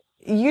like,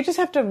 you just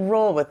have to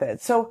roll with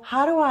it. So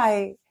how do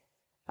I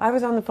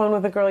was on the phone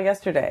with a girl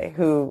yesterday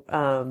who,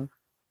 and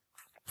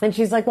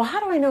she's like, well, how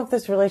do I know if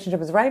this relationship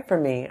is right for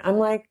me? I'm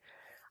like,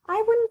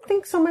 I wouldn't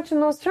think so much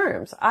in those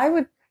terms. I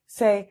would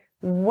say,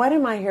 what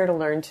am I here to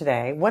learn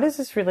today? What is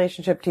this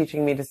relationship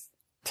teaching me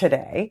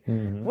today?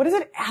 What is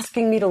it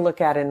asking me to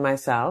look at in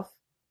myself?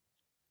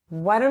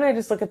 Why don't I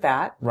just look at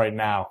that? Right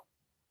now.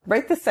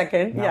 Right this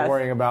second. Not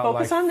worrying about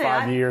Focus like on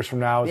 5 years from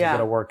now, is it going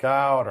to work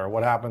out? Or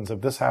what happens if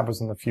this happens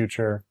in the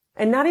future?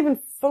 And not even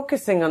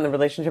focusing on the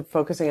relationship,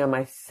 focusing on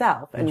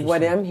myself and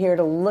what I'm here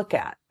to look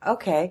at.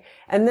 Okay.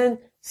 And then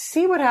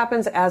see what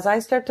happens as I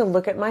start to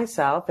look at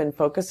myself and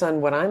focus on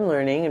what I'm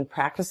learning and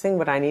practicing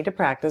what I need to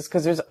practice,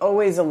 because there's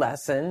always a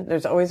lesson.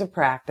 There's always a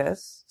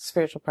practice,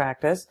 spiritual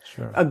practice,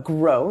 a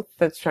growth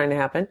that's trying to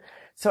happen.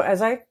 So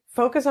as I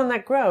focus on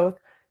that growth,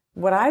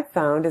 what I've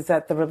found is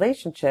that the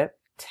relationship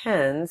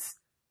tends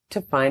to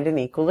find an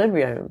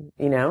equilibrium,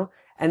 you know?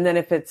 And then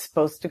if it's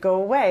supposed to go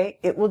away,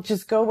 it will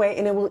just go away,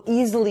 and it will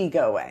easily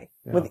go away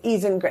with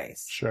ease and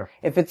grace. Sure.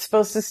 If it's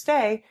supposed to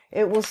stay,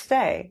 it will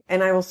stay.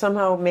 And I will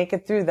somehow make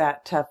it through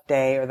that tough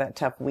day or that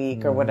tough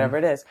week or whatever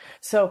it is.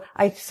 So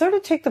I sort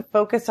of take the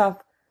focus off.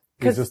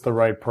 Is this the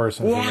right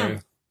person for me?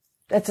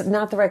 That's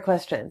not the right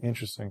question.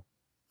 Interesting.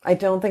 I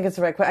don't think it's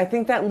the right question. I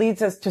think that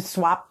leads us to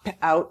swap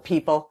out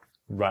people.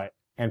 Right.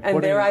 And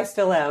there I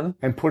still am.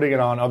 And putting it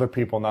on other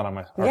people, not on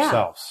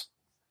ourselves.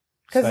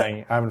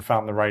 Saying, I haven't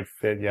found the right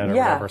fit yet or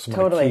whatever. So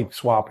I'm going to keep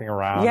swapping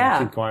around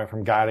and keep going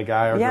from guy to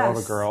guy or girl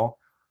to girl.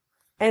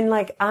 And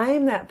like,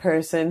 I'm that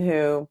person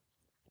who,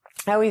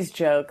 I always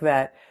joke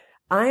that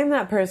I am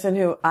that person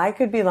who I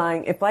could be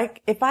lying. If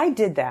I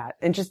did that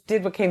and just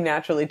did what came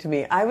naturally to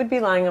me, I would be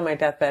lying on my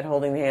deathbed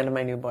holding the hand of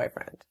my new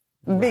boyfriend.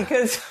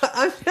 Because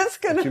I'm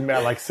just going to. You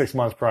met like 6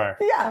 months prior.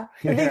 Yeah.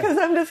 Because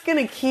I'm just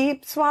going to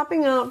keep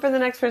swapping out for the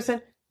next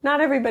person. Not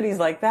everybody's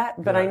like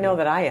that, but I know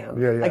that I am.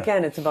 Yeah.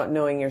 Again, it's about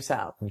knowing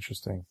yourself.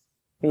 Interesting.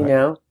 You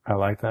know? I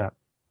like that.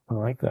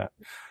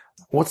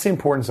 What's the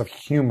importance of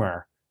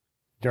humor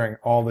during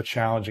all the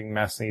challenging,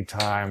 messy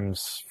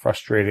times,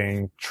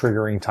 frustrating,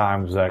 triggering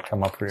times that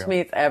come up for you? To me,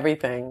 it's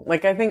everything.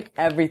 Like, I think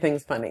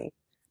everything's funny.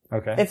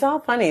 Okay. It's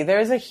all funny.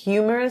 There's a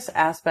humorous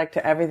aspect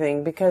to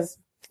everything because...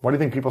 Why do you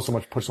think people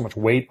put so much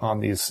weight on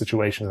these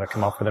situations that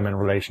come up for them in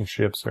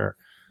relationships, or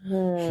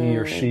he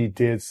or she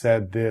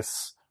said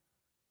this?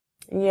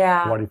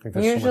 Yeah. Why do you think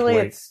there's usually so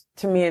much weight?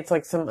 To me, it's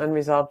like some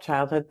unresolved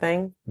childhood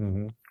thing.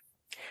 Mm-hmm.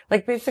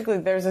 Like basically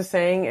there's a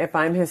saying, if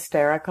I'm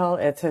hysterical,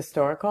 it's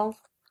historical.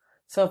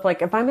 So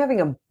if I'm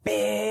having a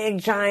big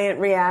giant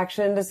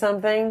reaction to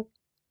something,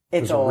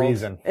 it's there's old. A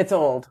reason. It's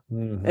old.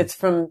 Mm-hmm. It's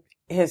from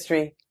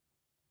history.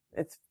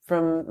 It's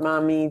from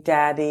mommy,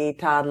 daddy,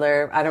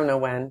 toddler. I don't know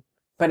when,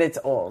 but it's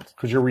old.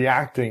 Because you're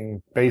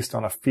reacting based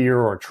on a fear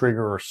or a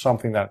trigger or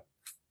something that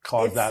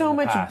caused that. It's so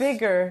much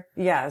bigger,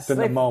 yes, than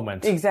the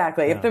moment.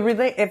 Exactly. Yeah.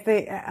 If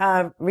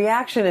the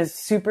reaction is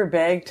super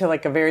big to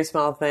like a very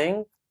small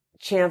thing,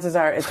 chances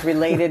are it's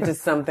related to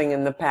something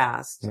in the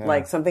past,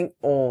 like something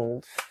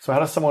old. So how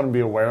does someone be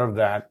aware of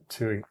that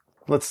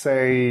let's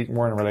say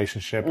we're in a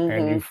relationship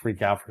and you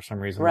freak out for some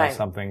reason about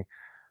something.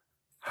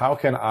 How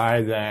can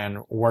I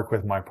then work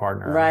with my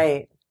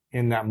partner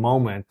in that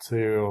moment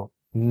to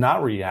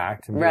not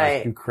react and be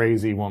like, you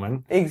crazy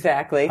woman?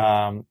 Exactly.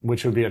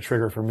 Which would be a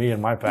trigger for me in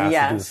my past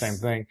to do the same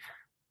thing.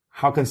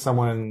 How can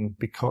someone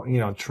be,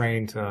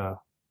 trained to...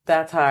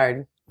 That's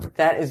hard.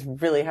 That is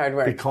really hard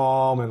work. Be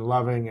calm and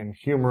loving and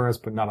humorous,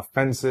 but not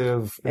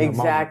offensive.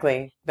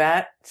 Exactly.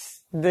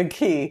 That's the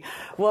key.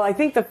 Well, I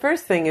think the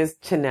first thing is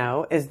to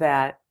know is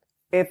that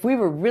if we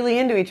were really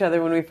into each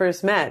other when we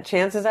first met,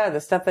 chances are the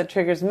stuff that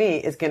triggers me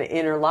is going to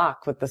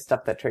interlock with the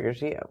stuff that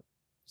triggers you.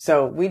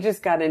 So we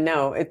just got to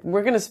know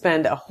we're going to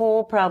spend a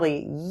whole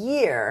probably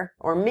year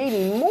or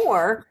maybe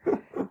more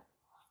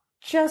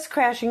just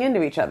crashing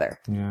into each other.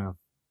 Yeah.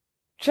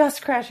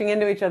 Just crashing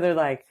into each other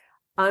like,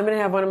 I'm going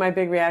to have one of my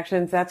big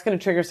reactions. That's going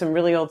to trigger some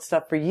really old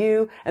stuff for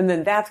you. And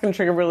then that's going to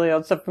trigger really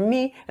old stuff for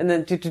me. And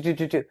then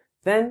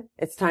Then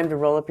it's time to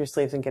roll up your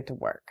sleeves and get to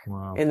work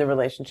in the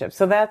relationship.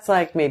 So that's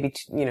like maybe,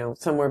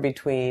 somewhere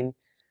between,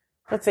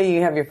 let's say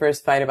you have your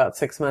first fight about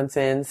 6 months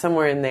in,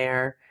 somewhere in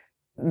there.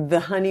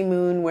 The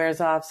honeymoon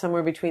wears off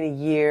somewhere between a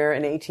year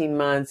and 18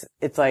 months.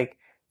 It's like,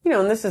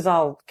 and this is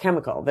all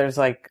chemical. There's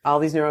like all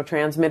these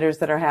neurotransmitters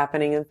that are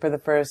happening for the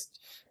first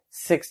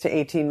 6 to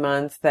 18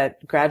 months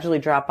that gradually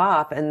drop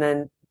off, and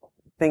then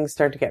things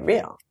start to get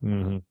real.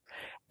 Mm-hmm.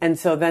 And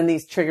so then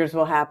these triggers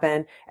will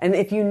happen. And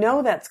if you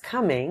know that's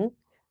coming,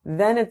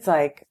 then it's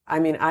like,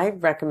 I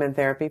recommend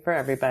therapy for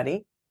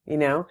everybody,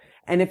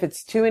 and if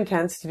it's too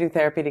intense to do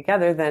therapy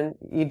together, then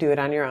you do it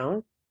on your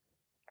own.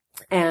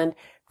 And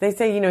they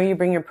say, you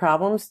bring your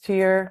problems to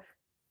your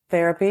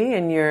therapy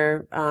and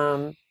your,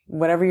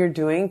 whatever you're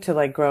doing to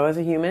like grow as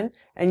a human,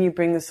 and you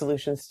bring the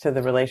solutions to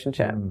the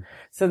relationship.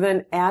 So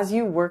then as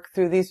you work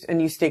through these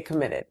and you stay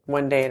committed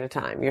one day at a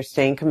time, you're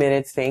staying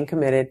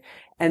committed.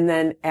 And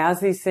then as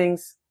these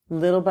things,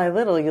 little by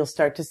little, you'll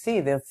start to see,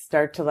 they'll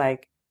start to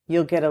like,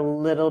 you'll get a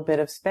little bit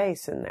of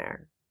space in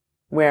there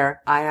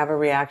where I have a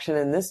reaction,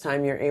 and this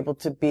time you're able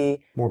to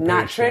be more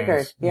not patient,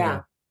 triggered.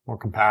 Yeah. More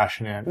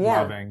compassionate,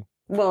 loving.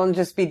 Well, and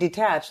just be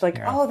detached. Like,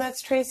 oh,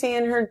 that's Tracy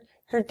and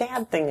her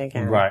dad thing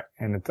again. Right.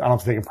 And I don't have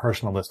to take it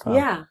personal this time.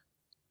 Yeah.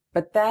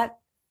 But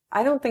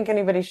I don't think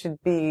anybody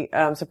should be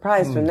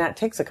surprised when that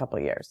takes a couple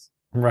of years.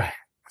 Right.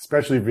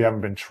 Especially if you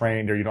haven't been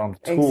trained or you don't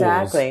have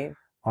tools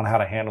on how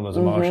to handle those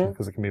emotions,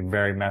 because it can be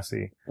very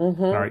messy.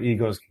 And our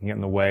egos can get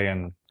in the way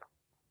and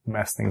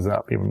mess things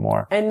up even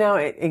more. And no,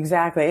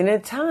 exactly. And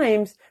at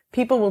times,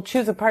 people will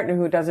choose a partner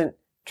who doesn't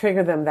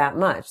trigger them that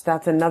much.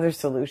 That's another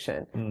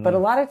solution. But a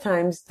lot of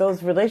times,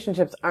 those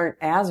relationships aren't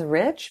as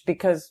rich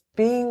because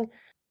being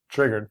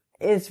triggered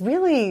is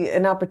really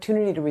an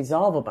opportunity to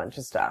resolve a bunch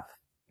of stuff.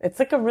 It's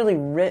like a really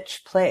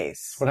rich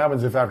place. What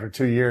happens if after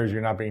 2 years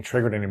you're not being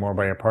triggered anymore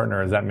by your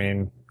partner? Does that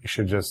mean you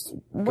should just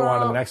go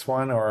on to the next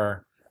one,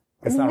 or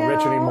it's not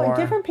rich anymore?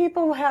 Different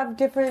people have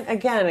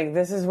again,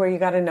 this is where you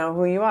got to know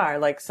who you are.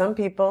 Like some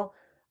people,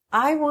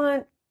 I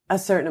want a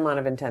certain amount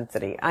of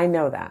intensity. I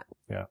know that.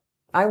 Yeah.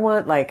 I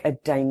want like a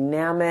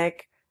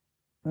dynamic,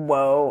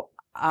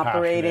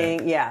 operating.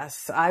 Passionate.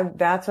 Yes.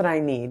 That's what I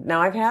need.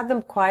 Now I've had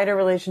the quieter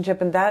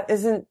relationship, and that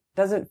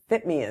doesn't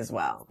fit me as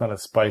well. Not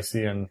as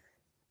spicy and...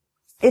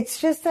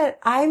 It's just that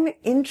I'm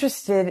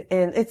interested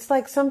in, it's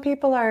like some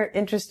people are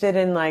interested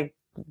in like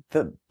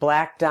the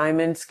Black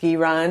Diamond ski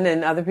run,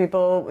 and other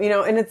people,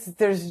 and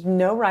there's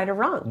no right or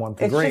wrong.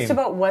 It's green. just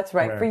about what's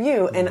right for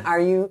you. And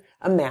are you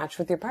a match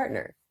with your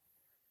partner?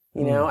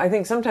 I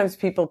think sometimes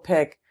people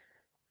pick,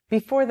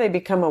 before they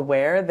become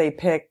aware, they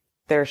pick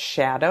their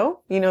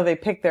shadow, they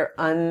pick their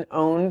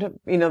unowned,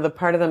 the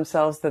part of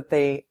themselves that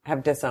they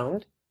have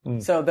disowned.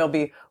 So there'll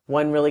be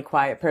one really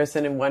quiet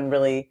person and one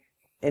really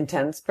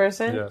intense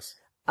person. Yes.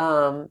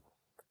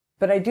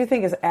 But I do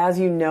think as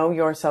you know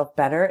yourself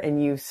better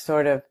and you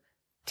sort of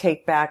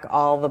take back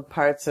all the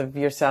parts of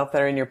yourself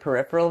that are in your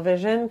peripheral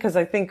vision, because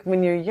I think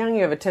when you're young,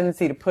 you have a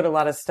tendency to put a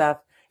lot of stuff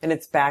and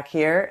it's back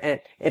here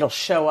and it'll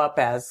show up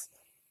as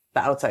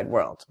the outside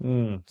world.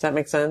 Does that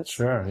make sense?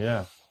 Sure.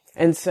 Yeah.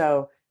 And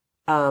so,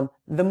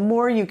 the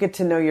more you get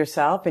to know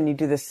yourself and you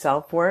do the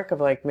self work of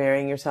like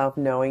marrying yourself,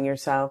 knowing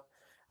yourself,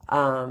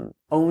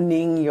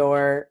 owning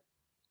your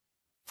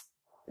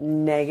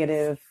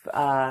negative,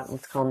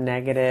 let's call them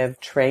negative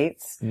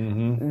traits,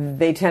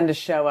 they tend to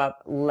show up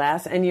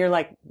less, and you're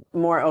like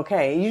more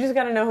okay. You just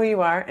got to know who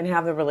you are and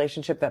have the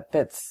relationship that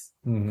fits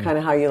kind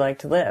of how you like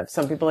to live.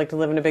 Some people like to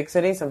live in a big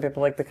city. Some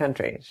people like the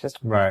country. It's just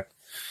right.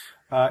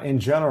 In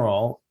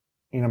general,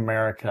 in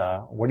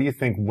America, what do you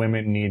think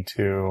women need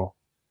to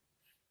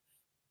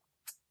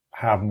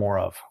have more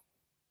of?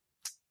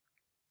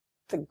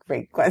 It's a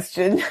great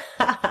question.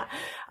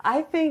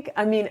 I think,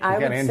 I would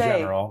say... in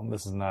general,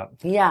 this is not...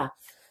 Yeah.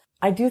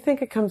 I do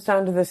think it comes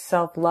down to the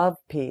self-love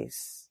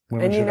piece.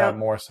 Women should have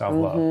more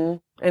self-love.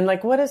 And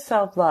like, what is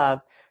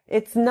self-love?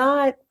 It's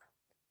not...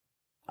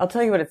 I'll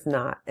tell you what it's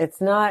not.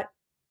 It's not,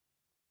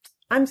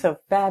 I'm so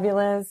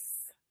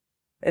fabulous.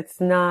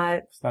 It's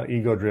not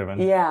ego driven.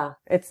 Yeah.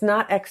 It's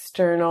not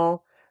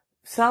external.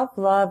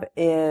 Self-love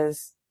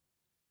is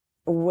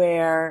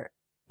where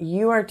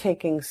you are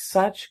taking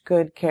such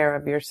good care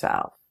of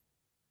yourself.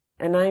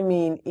 And I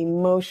mean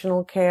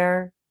emotional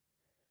care.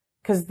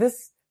 'Cause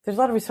there's a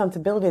lot of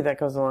responsibility that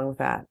goes along with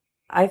that.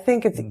 I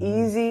think it's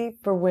easy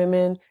for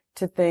women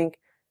to think,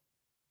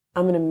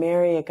 I'm going to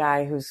marry a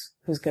guy who's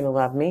going to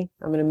love me.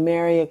 I'm going to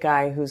marry a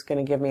guy who's going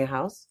to give me a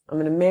house. I'm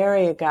going to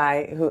marry a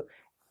guy who,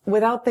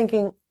 without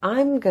thinking,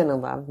 I'm going to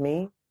love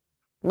me.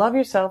 Love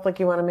yourself like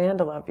you want a man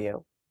to love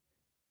you.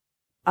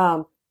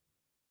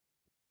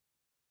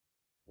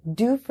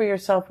 Do for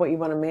yourself what you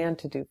want a man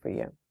to do for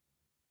you.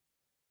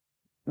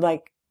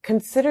 Like,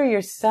 consider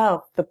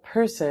yourself the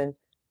person,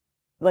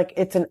 like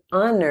it's an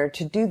honor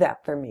to do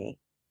that for me.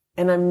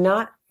 And I'm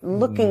not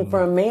looking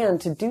for a man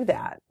to do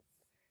that.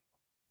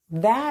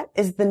 That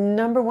is the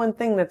number one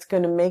thing that's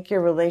going to make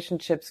your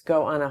relationships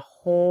go on a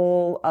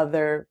whole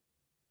other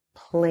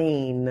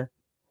plane.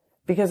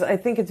 Because I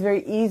think it's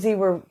very easy.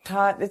 We're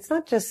taught, it's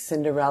not just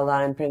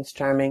Cinderella and Prince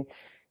Charming.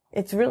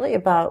 It's really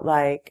about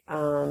like,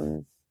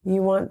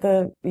 you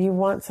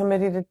want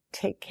somebody to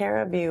take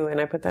care of you. And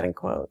I put that in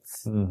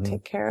quotes.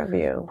 Take care of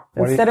you.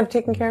 Instead of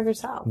taking care of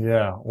yourself.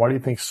 Yeah. Why do you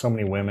think so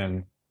many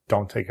women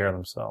don't take care of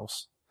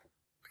themselves?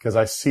 Because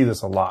I see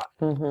this a lot.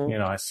 You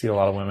know, I see a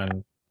lot of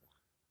women.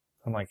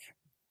 I'm like,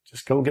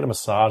 just go get a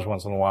massage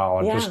once in a while,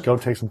 or just go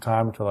take some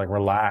time to like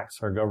relax,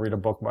 or go read a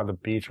book by the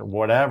beach, or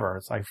whatever.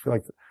 It's like, I feel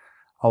like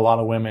a lot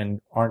of women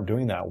aren't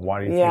doing that. Why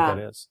do you think that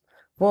is?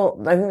 Well,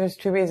 I think there's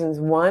two reasons.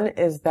 One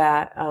is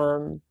that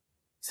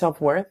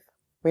self-worth.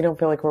 We don't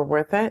feel like we're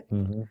worth it.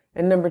 And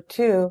number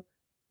two,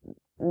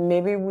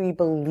 maybe we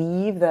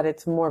believe that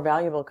it's more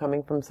valuable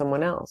coming from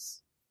someone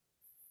else.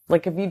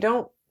 Like if you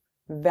don't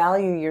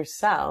value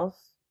yourself,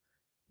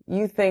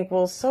 you think,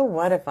 well, so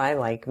what if I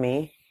like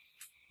me?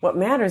 What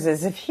matters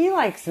is if he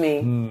likes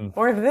me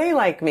or if they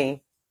like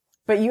me.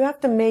 But you have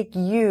to make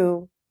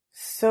you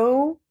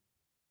so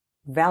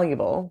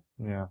valuable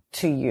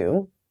to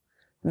you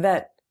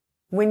that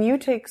when you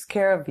takes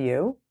care of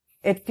you,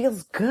 it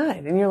feels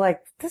good. And you're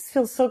like, this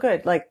feels so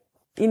good. Like,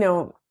 you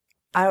know,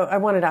 I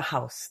wanted a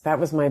house. That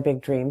was my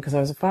big dream because I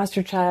was a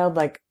foster child.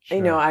 Like,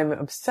 you know, I'm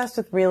obsessed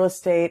with real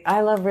estate.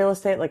 I love real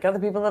estate like other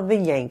people love the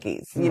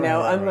Yankees. You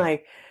know, I'm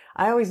like,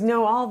 I always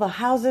know all the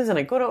houses and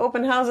I go to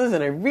open houses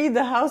and I read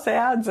the house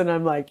ads and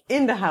I'm like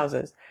into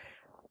houses.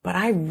 But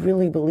I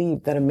really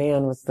believed that a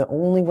man was the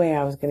only way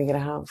I was going to get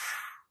a house.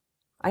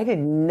 I did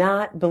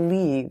not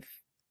believe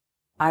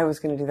I was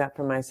going to do that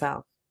for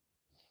myself.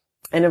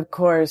 And of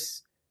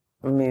course,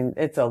 I mean,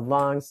 it's a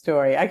long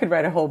story. I could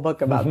write a whole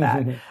book about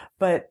that.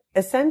 But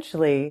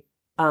essentially,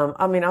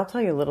 I mean, I'll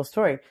tell you a little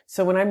story.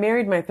 So when I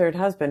married my third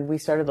husband, we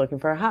started looking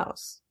for a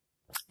house.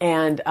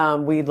 And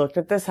we looked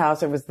at this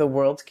house. It was the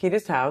world's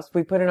cutest house.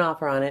 We put an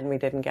offer on it and we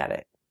didn't get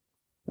it.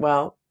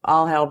 Well,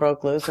 all hell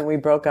broke loose and we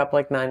broke up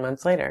like 9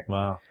 months later.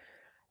 Wow.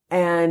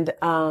 And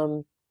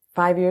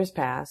 5 years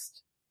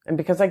passed. And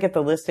because I get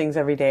the listings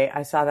every day,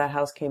 I saw that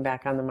house came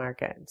back on the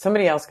market.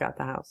 Somebody else got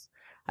the house.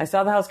 I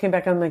saw the house came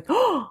back. I'm like,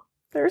 oh,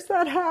 there's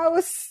that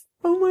house.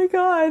 Oh my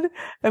God.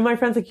 And my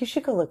friend's like, you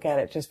should go look at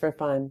it just for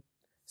fun.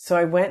 So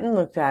I went and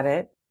looked at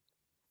it.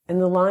 And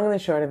the long and the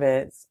short of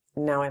it is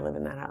now I live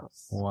in that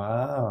house.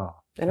 Wow.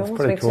 It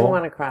almost makes me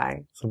want to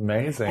cry. It's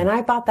amazing. And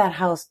I bought that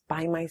house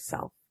by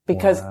myself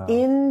because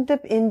in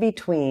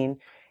between,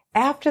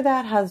 after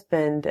that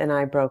husband and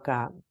I broke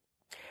up,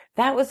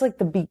 that was like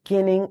the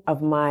beginning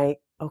of my,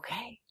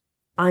 okay,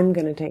 I'm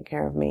going to take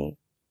care of me.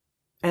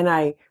 And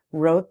I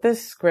wrote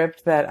this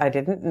script that I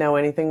didn't know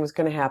anything was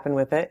going to happen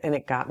with it. And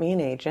it got me an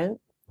agent.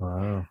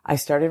 Wow. I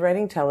started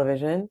writing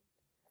television.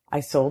 I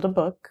sold a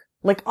book.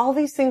 Like all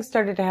these things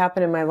started to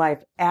happen in my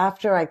life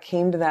after I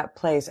came to that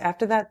place.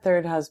 After that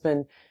third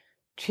husband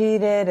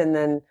cheated and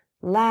then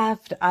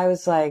left, I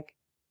was like,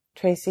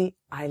 Tracy,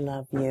 I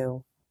love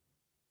you.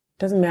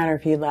 Doesn't matter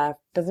if he left.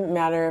 Doesn't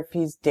matter if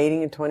he's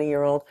dating a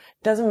 20-year-old.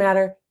 Doesn't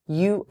matter.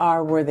 You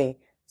are worthy.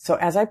 So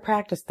as I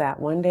practiced that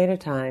one day at a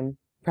time,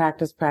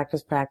 practice,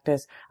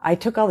 I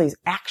took all these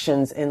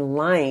actions in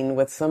line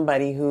with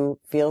somebody who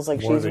feels like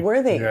she's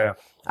worthy. Yeah.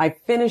 I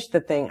finished the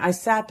thing. I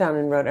sat down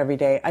and wrote every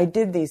day. I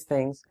did these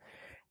things.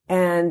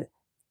 And,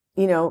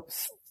 you know,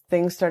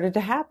 things started to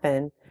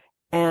happen.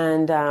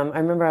 And I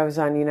remember I was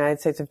on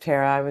United States of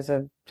Terror. I was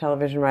a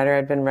television writer.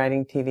 I'd been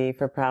writing TV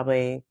for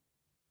probably,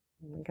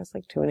 I guess,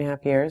 like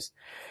 2.5 years.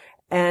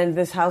 And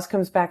this house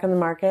comes back on the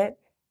market.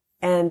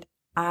 And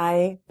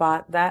I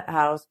bought that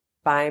house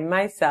by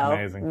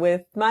myself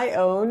with my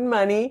own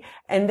money.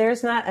 And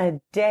there's not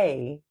a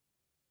day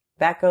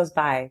that goes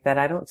by that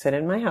I don't sit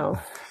in my house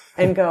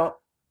and go,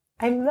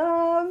 I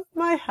love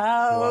my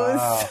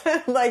house.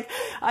 Wow. Like,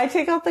 I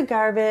take out the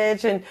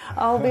garbage and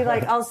I'll be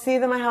like, I'll see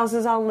that my house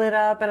is all lit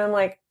up and I'm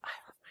like, I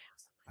love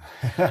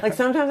my house. Like,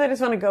 sometimes I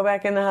just want to go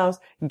back in the house,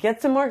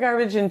 get some more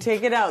garbage and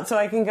take it out so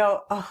I can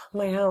go, oh,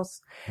 my house.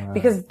 Wow.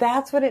 Because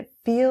that's what it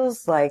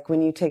feels like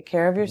when you take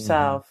care of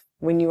yourself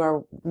when you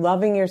are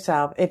loving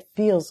yourself, it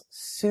feels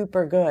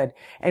super good.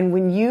 And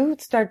when you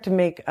start to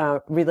make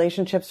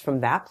relationships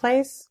from that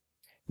place,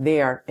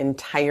 they are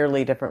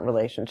entirely different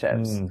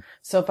relationships.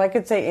 So if I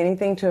could say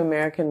anything to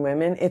American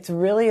women, it's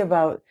really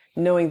about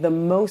knowing the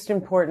most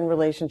important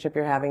relationship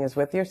you're having is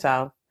with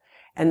yourself,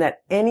 and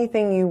that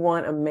anything you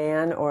want a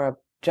man or a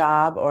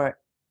job or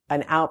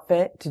an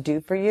outfit to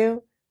do for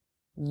you,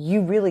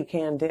 you really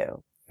can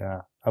do.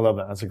 Yeah, I love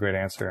that. That's a great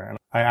answer. And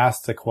I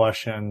asked a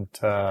question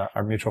to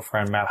our mutual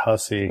friend, Matt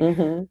Hussey,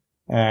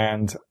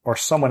 or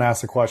someone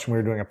asked a question. We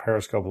were doing a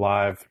Periscope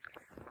Live.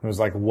 It was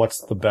like,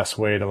 what's the best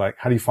way to, like,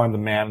 how do you find the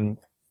man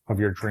of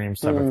your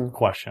dreams type of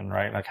question,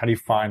 right? Like, how do you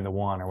find the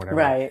one or whatever?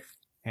 Right.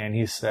 And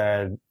he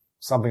said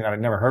something that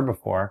I'd never heard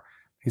before.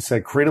 He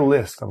said, create a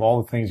list of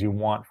all the things you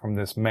want from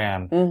this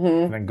man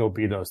and then go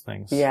be those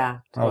things. Yeah,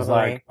 totally. I was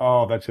like,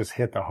 oh, that just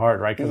hit the heart,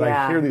 right? Because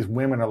I hear these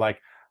women are like,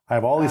 I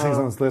have all these things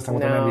on this list. I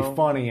want them to be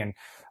funny and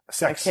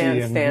sexy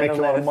and make a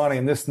lot of money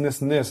and this and this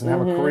and this and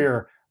have a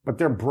career. But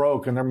they're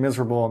broke and they're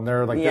miserable and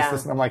they're like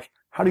this. And I'm like,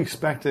 how do you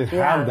expect to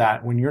have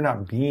that when you're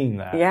not being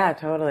that? Yeah,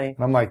 totally. And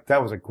I'm like,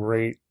 that was a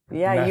great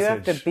message. You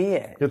have to be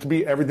it. You have to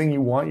be everything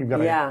you want. You've got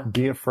to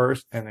be it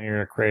first and then you're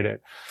going to create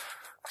it.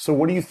 So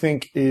what do you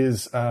think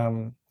is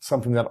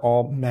something that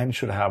all men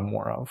should have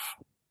more of?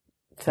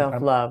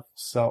 Self-love.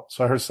 So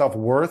I heard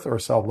self-worth or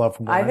self-love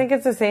from women? I think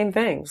it's the same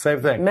thing.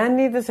 Same thing. Men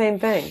need the same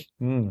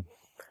thing.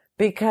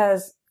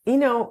 Because, you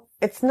know,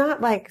 it's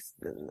not like,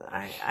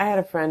 I had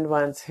a friend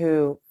once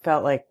who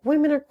felt like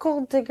women are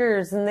gold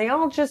diggers and they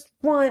all just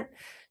want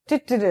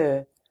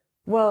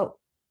Well,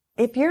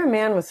 if you're a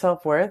man with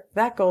self-worth,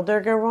 that gold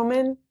digger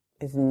woman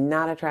is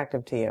not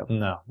attractive to you.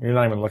 No, you're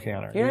not even looking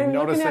at her. You're not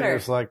even looking at her.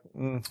 It's like,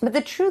 But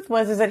the truth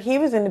is that he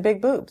was into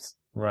big boobs.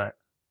 Right.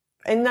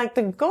 And like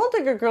the gold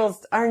digger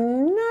girls are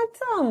not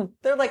dumb.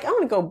 They're like, I'm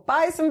going to go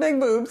buy some big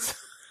boobs.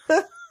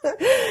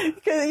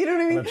 Because you know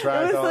what I mean? It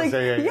was like,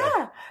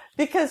 yeah.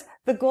 Because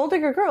the gold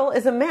digger girl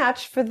is a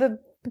match for the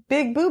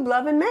big boob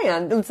loving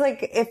man. It's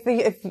like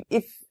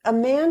if a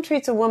man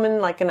treats a woman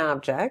like an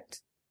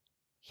object,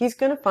 he's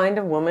going to find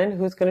a woman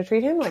who's going to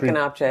treat him like an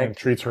object. And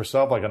treats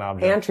herself like an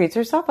object. And treats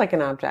herself like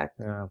an object.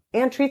 Yeah.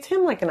 And treats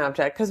him like an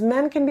object. Because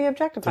men can be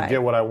objectified. To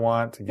get what I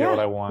want, what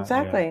I want.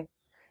 Exactly. Yeah.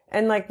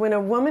 And like when a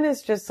woman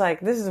is just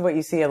like, this is what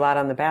you see a lot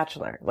on The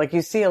Bachelor. Like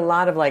you see a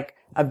lot of like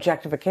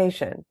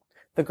objectification.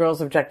 The girls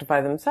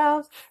objectify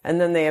themselves and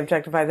then they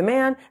objectify the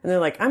man and they're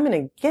like, I'm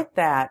going to get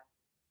that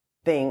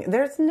thing.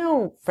 There's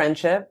no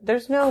friendship.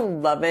 There's no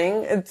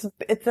loving.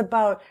 It's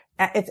about,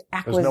 it's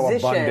acquisition.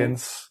 There's no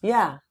abundance.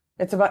 Yeah.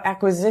 It's about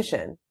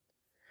acquisition.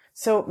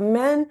 So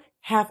men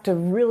have to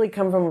really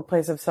come from a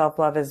place of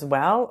self-love as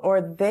well,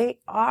 or they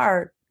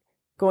are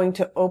going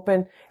to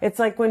open. It's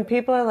like when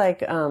people are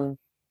like,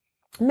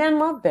 men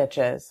love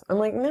bitches. I'm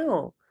like,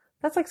 no,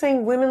 that's like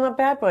saying women love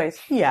bad boys.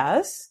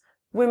 Yes.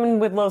 Women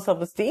with low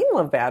self-esteem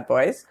love bad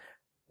boys.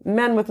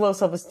 Men with low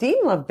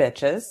self-esteem love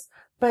bitches.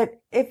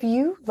 But if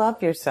you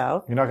love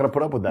yourself, you're not going to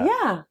put up with that.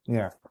 Yeah.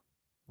 Yeah.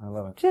 I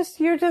love it.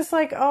 You're just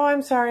like, oh,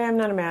 I'm sorry. I'm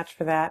not a match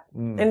for that.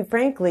 And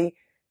frankly,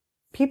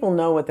 people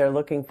know what they're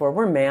looking for.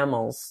 We're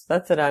mammals.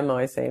 That's what I'm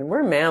always saying.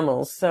 We're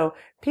mammals. So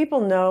people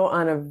know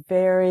on a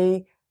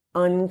very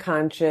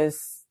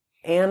unconscious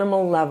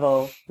animal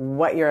level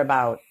what you're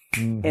about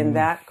in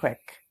that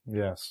quick.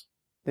 Yes.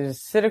 They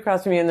just sit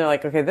across from you and they're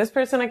like, okay, this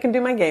person I can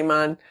do my game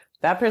on.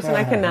 That person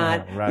I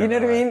cannot. You know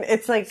what I mean?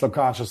 It's like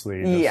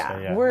subconsciously. We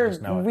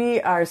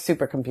are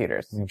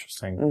supercomputers.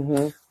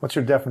 Interesting. What's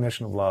your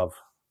definition of love?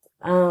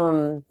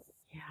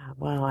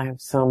 Well, I have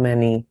so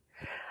many.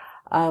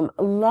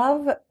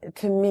 Love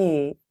to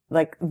me,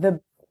 like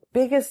the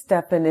biggest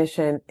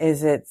definition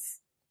is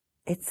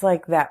it's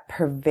like that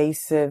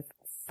pervasive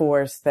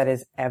force that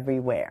is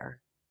everywhere.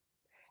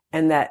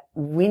 And that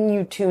when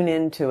you tune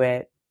into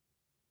it,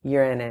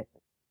 you're in it.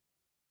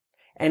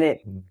 And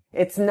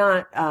it's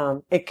not,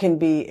 it can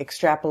be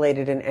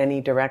extrapolated in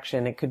any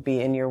direction. It could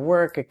be in your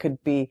work. It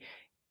could be,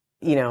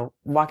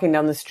 walking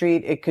down the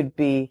street. It could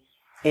be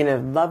in a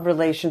love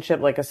relationship,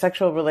 like a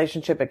sexual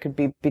relationship. It could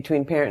be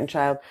between parent and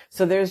child.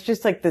 So there's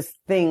just like this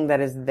thing that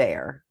is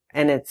there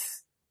and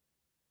it's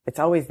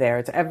always there.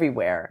 It's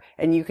everywhere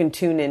and you can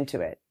tune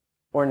into it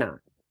or not.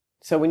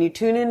 So when you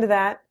tune into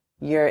that,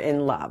 you're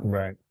in love.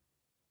 Right.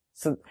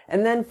 So,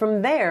 and then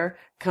from there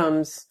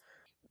comes,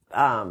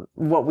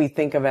 what we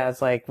think of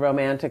as like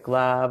romantic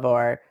love,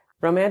 or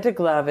romantic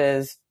love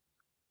is,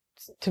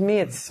 to me,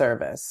 it's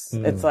service.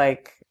 It's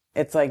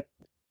like,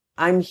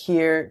 I'm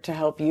here to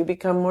help you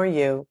become more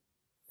you,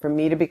 for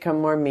me to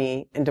become more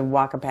me, and to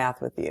walk a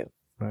path with you.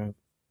 Right.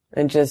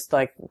 And just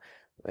like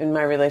in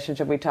my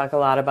relationship, we talk a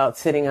lot about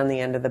sitting on the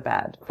end of the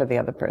bed for the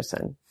other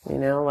person.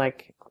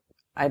 Like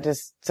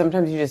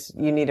sometimes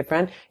you need a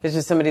friend. It's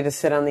just somebody to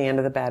sit on the end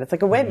of the bed. It's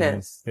like a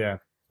witness. Yeah.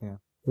 Yeah.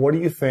 What do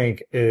you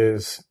think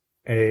is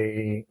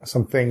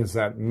some things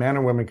that men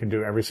and women can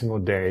do every single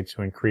day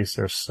to increase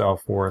their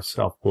self-worth,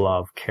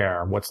 self-love,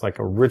 care? What's like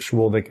a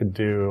ritual they could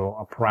do,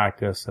 a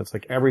practice that's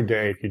like every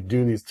day, if you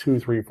do these 2,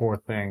 3, 4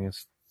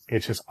 things,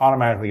 it's just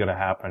automatically going to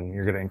happen.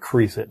 You're going to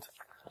increase it.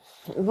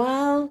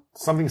 Well,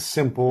 Something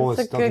simple. It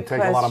that's a doesn't good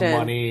take a lot of question.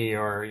 money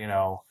or,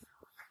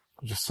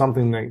 just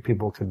something that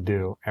people could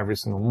do every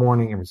single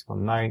morning, every single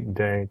night,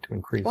 day to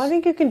increase. Well, I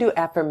think you can do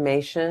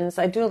affirmations.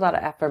 I do a lot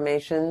of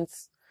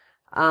affirmations.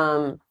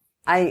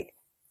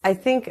 I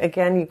think,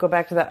 again, you go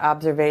back to that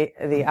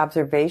the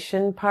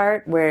observation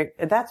part where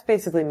that's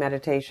basically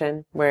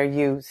meditation, where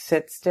you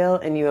sit still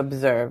and you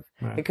observe.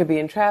 Right. It could be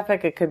in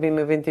traffic. It could be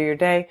moving through your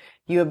day.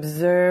 You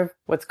observe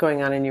what's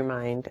going on in your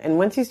mind. And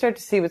once you start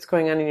to see what's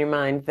going on in your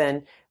mind,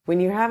 then when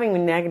you're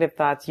having negative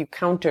thoughts, you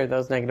counter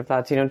those negative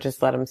thoughts. You don't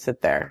just let them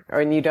sit there,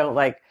 and you don't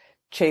like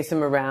chase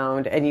them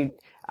around. And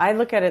I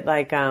look at it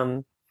like,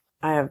 I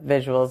have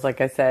visuals, like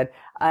I said.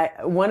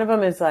 One of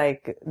them is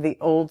like the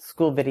old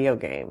school video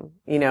game,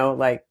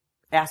 like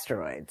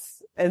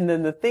asteroids. And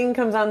then the thing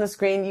comes on the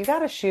screen, you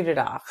gotta shoot it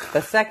off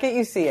the second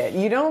you see it.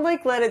 You don't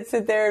like let it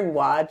sit there and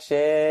watch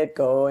it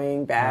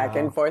going back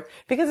and forth,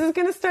 because it's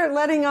gonna start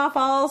letting off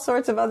all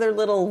sorts of other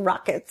little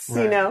rockets,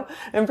 right.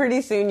 And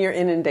pretty soon you're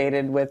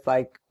inundated with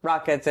like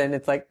rockets and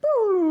it's like,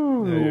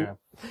 boo. Yeah.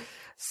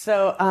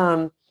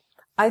 So,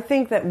 I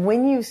think that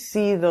when you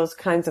see those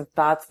kinds of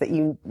thoughts that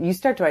you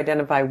start to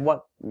identify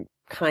what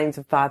kinds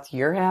of thoughts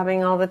you're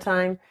having all the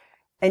time,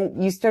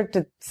 and you start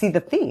to see the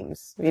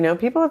themes,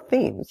 people have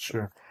themes.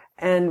 Sure.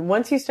 And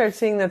once you start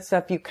seeing that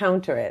stuff, you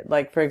counter it.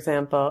 Like, for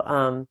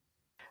example,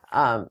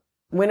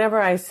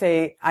 whenever I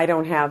say I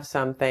don't have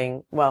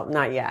something, well,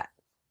 not yet.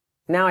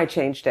 Now I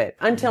changed it.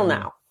 Until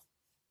now.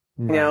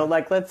 Right.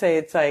 Like, let's say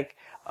it's like,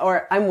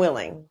 or I'm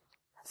willing.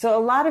 So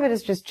a lot of it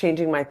is just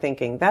changing my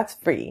thinking. That's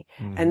free.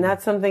 And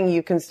that's something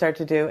you can start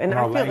to do. And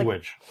our I feel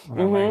language.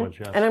 Our language,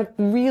 yes. And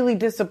I'm really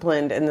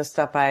disciplined in the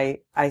stuff I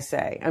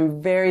say.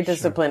 I'm very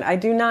disciplined. Sure. I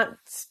do not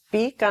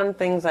speak on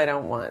things I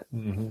don't want.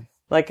 Mm-hmm.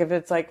 Like if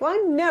it's like, well,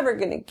 I'm never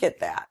going to get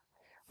that,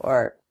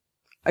 or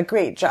a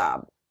great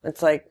job.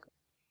 It's like,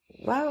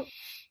 well,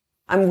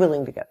 I'm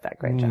willing to get that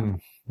great job.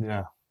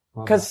 Yeah.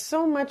 Because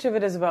so much of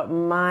it is about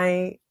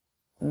my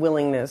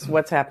willingness,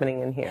 what's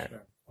happening in here.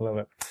 Sure. Love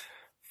it.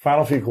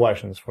 Final few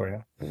questions for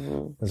you.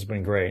 This has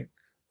been great.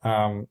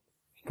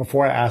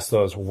 Before I ask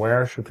those,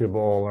 where should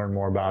people learn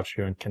more about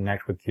you and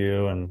connect with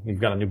you? And you've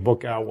got a new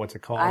book out. What's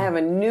it called? I have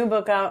a new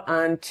book out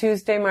on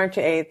Tuesday, March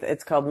 8th.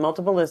 It's called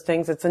Multiple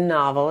Listings. It's a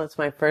novel. It's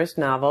my first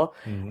novel.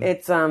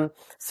 It's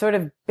sort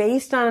of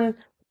based on,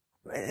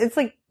 it's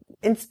like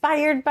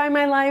inspired by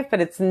my life,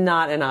 but it's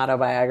not an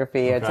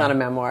autobiography. Okay. It's not a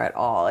memoir at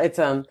all.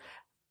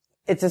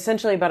 It's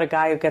essentially about a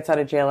guy who gets out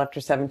of jail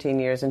after 17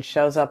 years and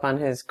shows up on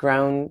his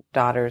grown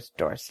daughter's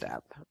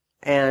doorstep.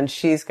 And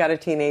she's got a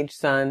teenage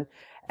son.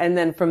 And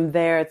then from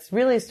there, it's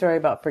really a story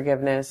about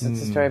forgiveness.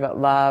 It's a story about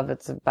love.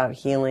 It's about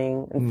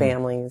healing and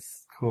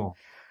families. Cool.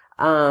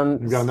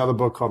 You've got another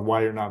book called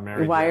Why You're Not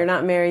Married Yet. Why You're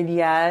Not Married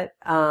Yet.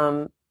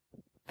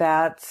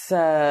 That's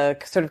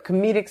sort of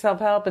comedic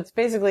self-help. It's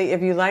basically,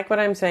 if you like what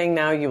I'm saying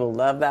now, you will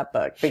love that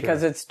book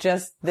because it's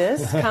just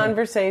this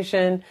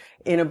conversation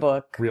in a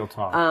book. Real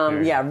talk.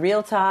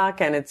 Real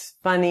talk, and it's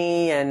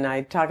funny, and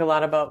I talk a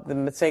lot about the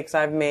mistakes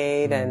I've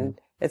made, and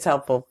it's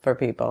helpful for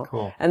people.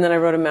 Cool. And then I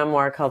wrote a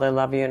memoir called I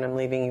Love You and I'm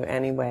Leaving You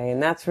Anyway,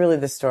 and that's really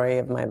the story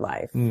of my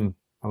life.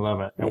 I love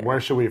it. And where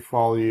should we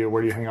follow you?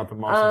 Where do you hang out the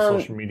most on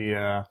social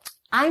media?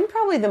 I'm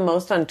probably the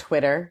most on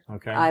Twitter.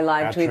 Okay. I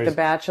live tweet The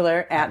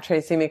Bachelor at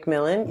Tracy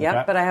McMillan. Yep.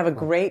 Okay. But I have a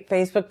great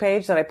Facebook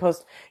page that I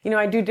post.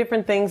 I do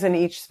different things in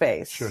each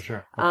space.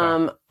 Sure.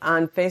 Okay.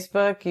 On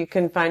Facebook, you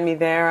can find me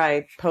there.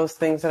 I post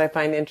things that I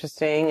find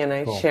interesting and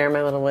I share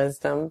my little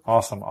wisdom.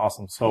 Awesome.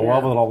 So we'll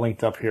have it all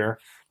linked up here.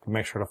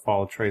 Make sure to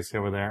follow Tracy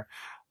over there.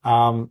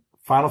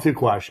 Final few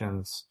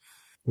questions.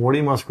 What are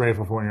you most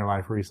grateful for in your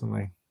life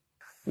recently?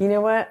 You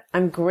know what?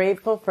 I'm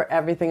grateful for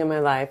everything in my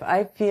life.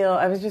 I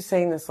was just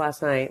saying this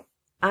last night.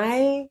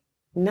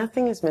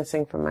 Nothing is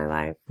missing from my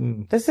life.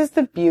 This is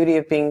the beauty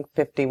of being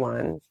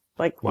 51.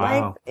 Like,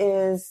 life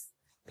is,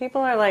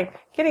 people are like,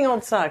 getting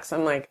old sucks.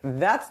 I'm like,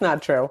 that's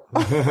not true.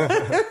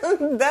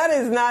 That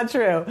is not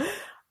true.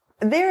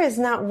 There is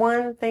not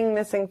one thing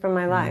missing from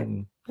my life.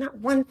 Not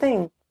one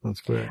thing. That's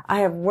great.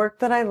 I have work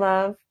that I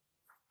love.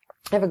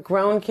 I have a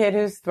grown kid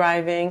who's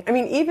thriving. I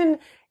mean, even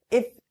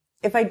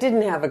if I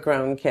didn't have a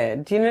grown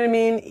kid, do you know what I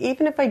mean?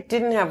 Even if I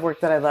didn't have work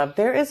that I love,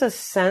 there is a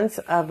sense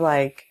of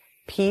like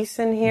peace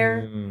in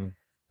here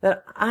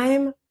that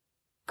I'm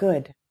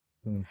good.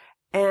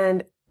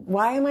 And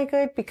why am I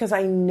good? Because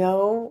I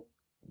know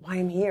why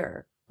I'm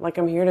here. Like,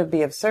 I'm here to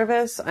be of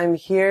service. I'm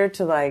here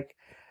to like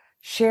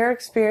share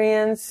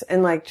experience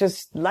and like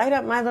just light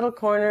up my little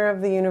corner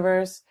of the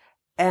universe.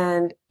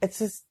 And it's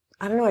just,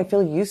 I don't know, I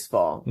feel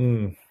useful.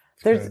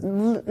 There's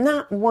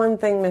not one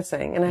thing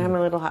missing, and I have my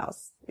little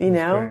house,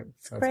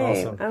 It's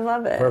great. Awesome. I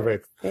love it.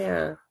 Perfect.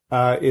 Yeah.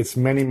 It's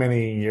many,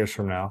 many years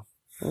from now.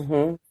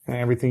 And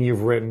everything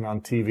you've written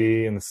on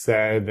TV and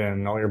said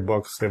and all your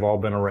books, they've all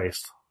been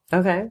erased.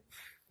 Okay.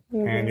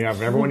 And you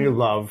have everyone you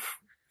love.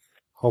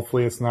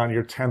 Hopefully it's not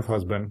your 10th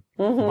husband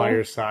by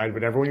your side,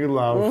 but everyone you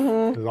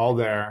love is all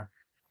there.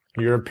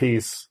 You're at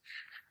peace.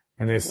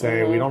 And they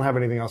say, we don't have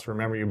anything else to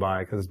remember you by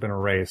because it's been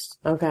erased.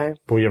 Okay.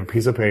 But we have a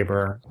piece of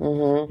paper.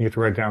 You have to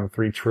write down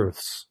 3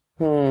 truths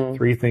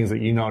 3 things that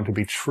you know to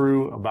be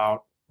true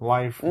about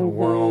life, the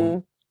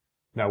world,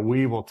 that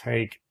we will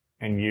take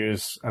and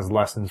use as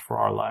lessons for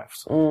our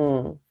lives,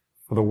 for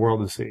the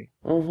world to see.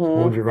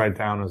 What would you write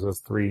down as those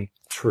 3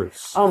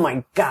 truths? Oh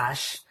my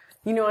gosh.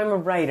 You know, I'm a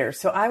writer,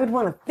 so I would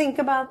want to think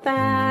about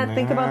that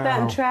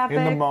in traffic.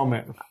 In the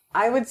moment.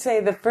 I would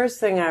say the first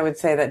thing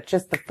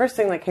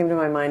that came to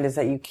my mind is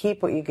that you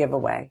keep what you give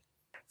away.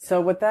 So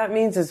what that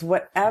means is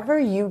whatever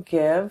you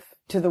give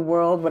to the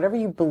world, whatever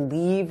you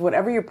believe,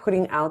 whatever you're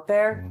putting out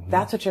there,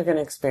 that's what you're going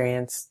to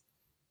experience.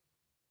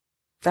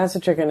 That's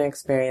what you're going to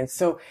experience.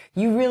 So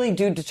you really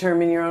do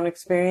determine your own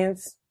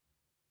experience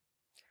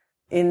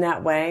in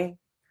that way.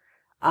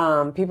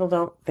 People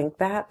don't think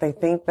that. They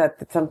think that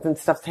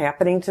stuff's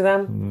happening to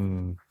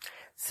them.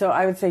 So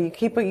I would say you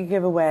keep what you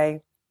give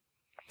away.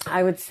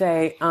 I would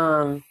say,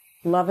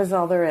 love is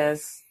all there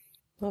is.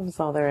 Love is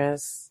all there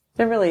is.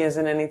 There really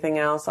isn't anything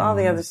else. All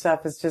the other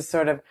stuff is just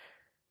sort of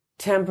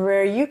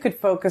temporary. You could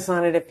focus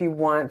on it if you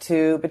want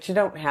to, but you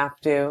don't have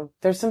to.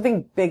 There's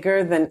something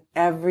bigger than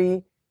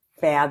every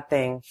bad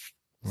thing.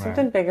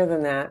 Something bigger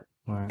than that.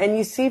 Right. And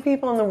you see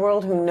people in the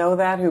world who know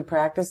that, who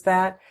practice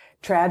that.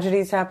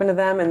 Tragedies happen to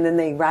them and then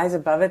they rise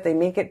above it. They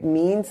make it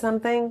mean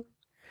something.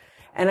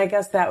 And I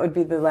guess that would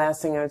be the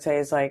last thing I would say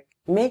is like,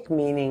 make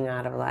meaning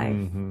out of life.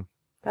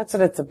 That's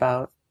what it's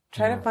about.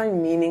 Try to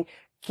find meaning,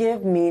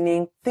 give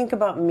meaning, think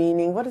about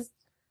meaning. What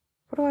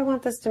do I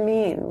want this to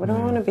mean? What do I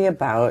want to be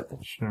about?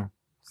 Sure.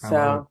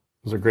 So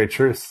those are great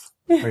truths.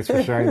 Thanks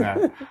for sharing that.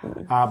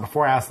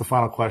 Before I ask the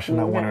final question,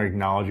 I want to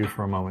acknowledge you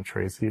for a moment,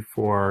 Tracy,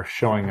 for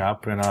showing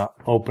up in an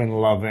open,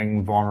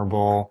 loving,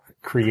 vulnerable,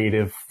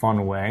 creative,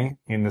 fun way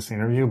in this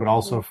interview, but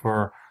also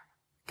for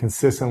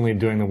consistently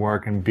doing the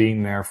work and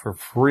being there for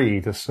free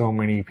to so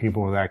many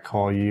people that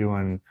call you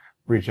and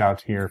reach out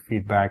to your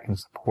feedback and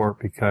support,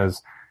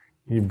 because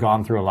you've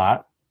gone through a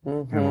lot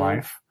in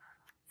life,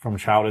 from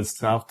childhood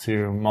stuff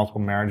to multiple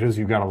marriages.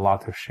 You've got a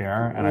lot to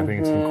share, and I think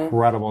it's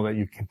incredible that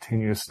you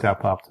continue to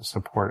step up to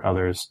support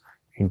others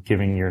in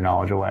giving your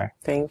knowledge away.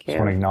 Thank you. I just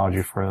want to acknowledge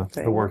you for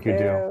the work you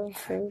do.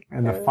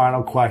 And the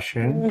final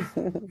question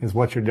is,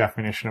 what's your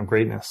definition of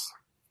greatness?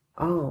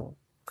 Oh,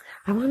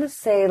 I want to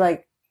say,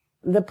 like,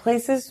 the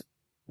places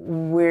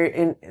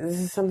this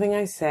is something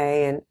I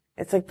say, and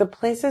it's like the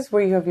places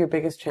where you have your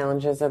biggest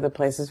challenges are the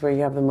places where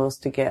you have the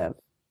most to give.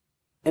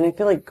 And I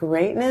feel like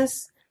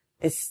greatness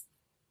is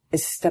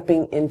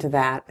stepping into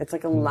that. It's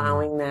like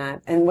allowing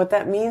that. And what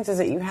that means is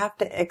that you have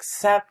to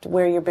accept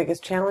where your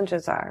biggest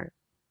challenges are.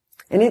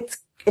 And it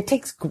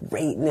takes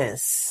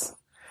greatness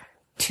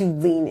to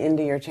lean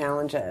into your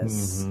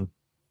challenges.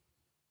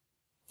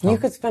 You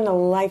could spend a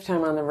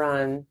lifetime on the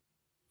run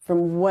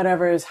from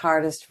whatever is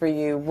hardest for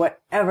you,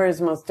 whatever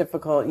is most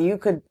difficult. You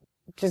could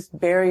just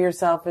bury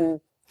yourself in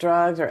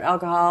drugs or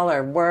alcohol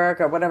or work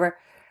or whatever.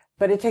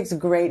 But it takes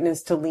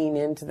greatness to lean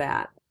into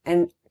that.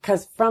 And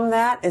because from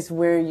that is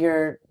where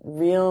your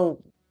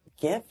real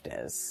gift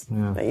is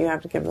that you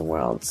have to give the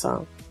world.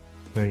 So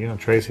there you go,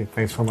 Tracy.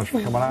 Thanks so much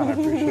for coming on. I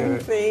appreciate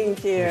it.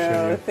 Thank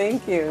you.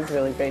 Thank you. It's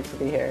really great to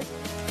be here.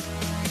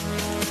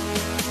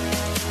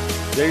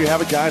 There you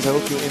have it, guys. I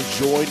hope you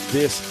enjoyed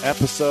this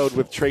episode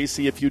with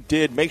Tracy. If you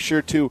did, make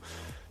sure to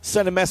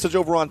send a message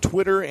over on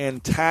Twitter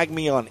and tag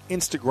me on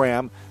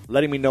Instagram,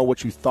 letting me know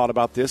what you thought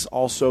about this.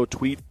 Also,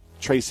 tweet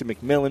Tracy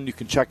McMillan. You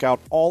can check out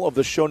all of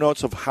the show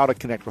notes of how to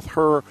connect with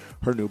her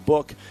new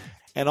book,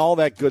 and all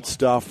that good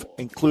stuff,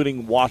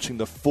 including watching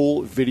the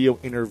full video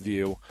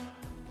interview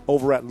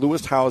over at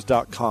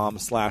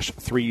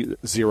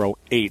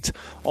lewishowes.com/308.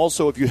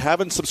 Also, if you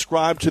haven't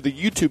subscribed to the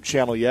YouTube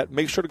channel yet,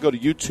 make sure to go to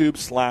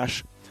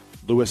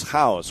YouTube/Lewis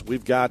Howes.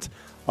 We've got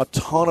a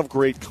ton of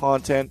great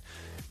content,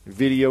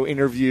 video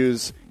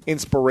interviews,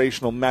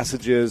 inspirational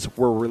messages.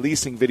 We're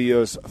releasing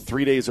videos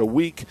 3 days a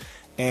week,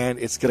 and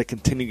it's going to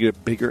continue to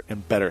get bigger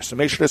and better. So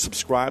make sure to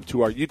subscribe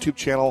to our YouTube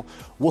channel.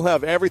 We'll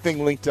have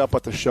everything linked up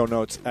at the show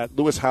notes at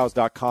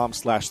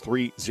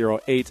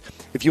lewishowes.com/308.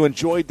 If you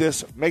enjoyed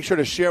this, make sure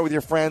to share with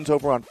your friends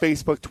over on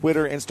Facebook,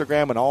 Twitter,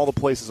 Instagram, and all the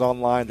places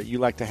online that you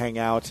like to hang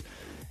out.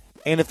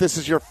 And if this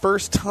is your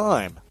first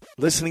time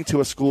listening to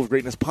a School of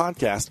Greatness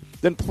podcast,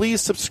 then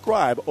please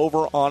subscribe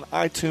over on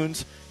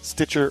iTunes,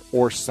 Stitcher,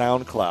 or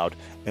SoundCloud,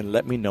 and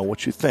let me know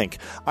what you think.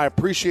 I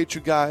appreciate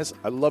you guys.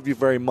 I love you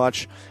very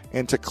much.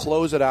 And to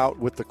close it out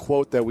with the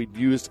quote that we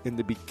used in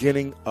the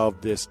beginning of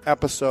this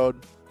episode,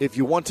 if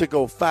you want to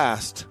go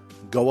fast,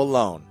 go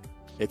alone.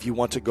 If you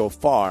want to go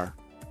far,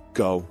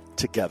 go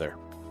together.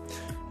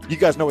 You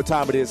guys know what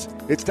time it is.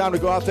 It's time to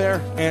go out there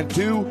and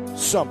do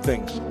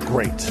something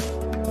great.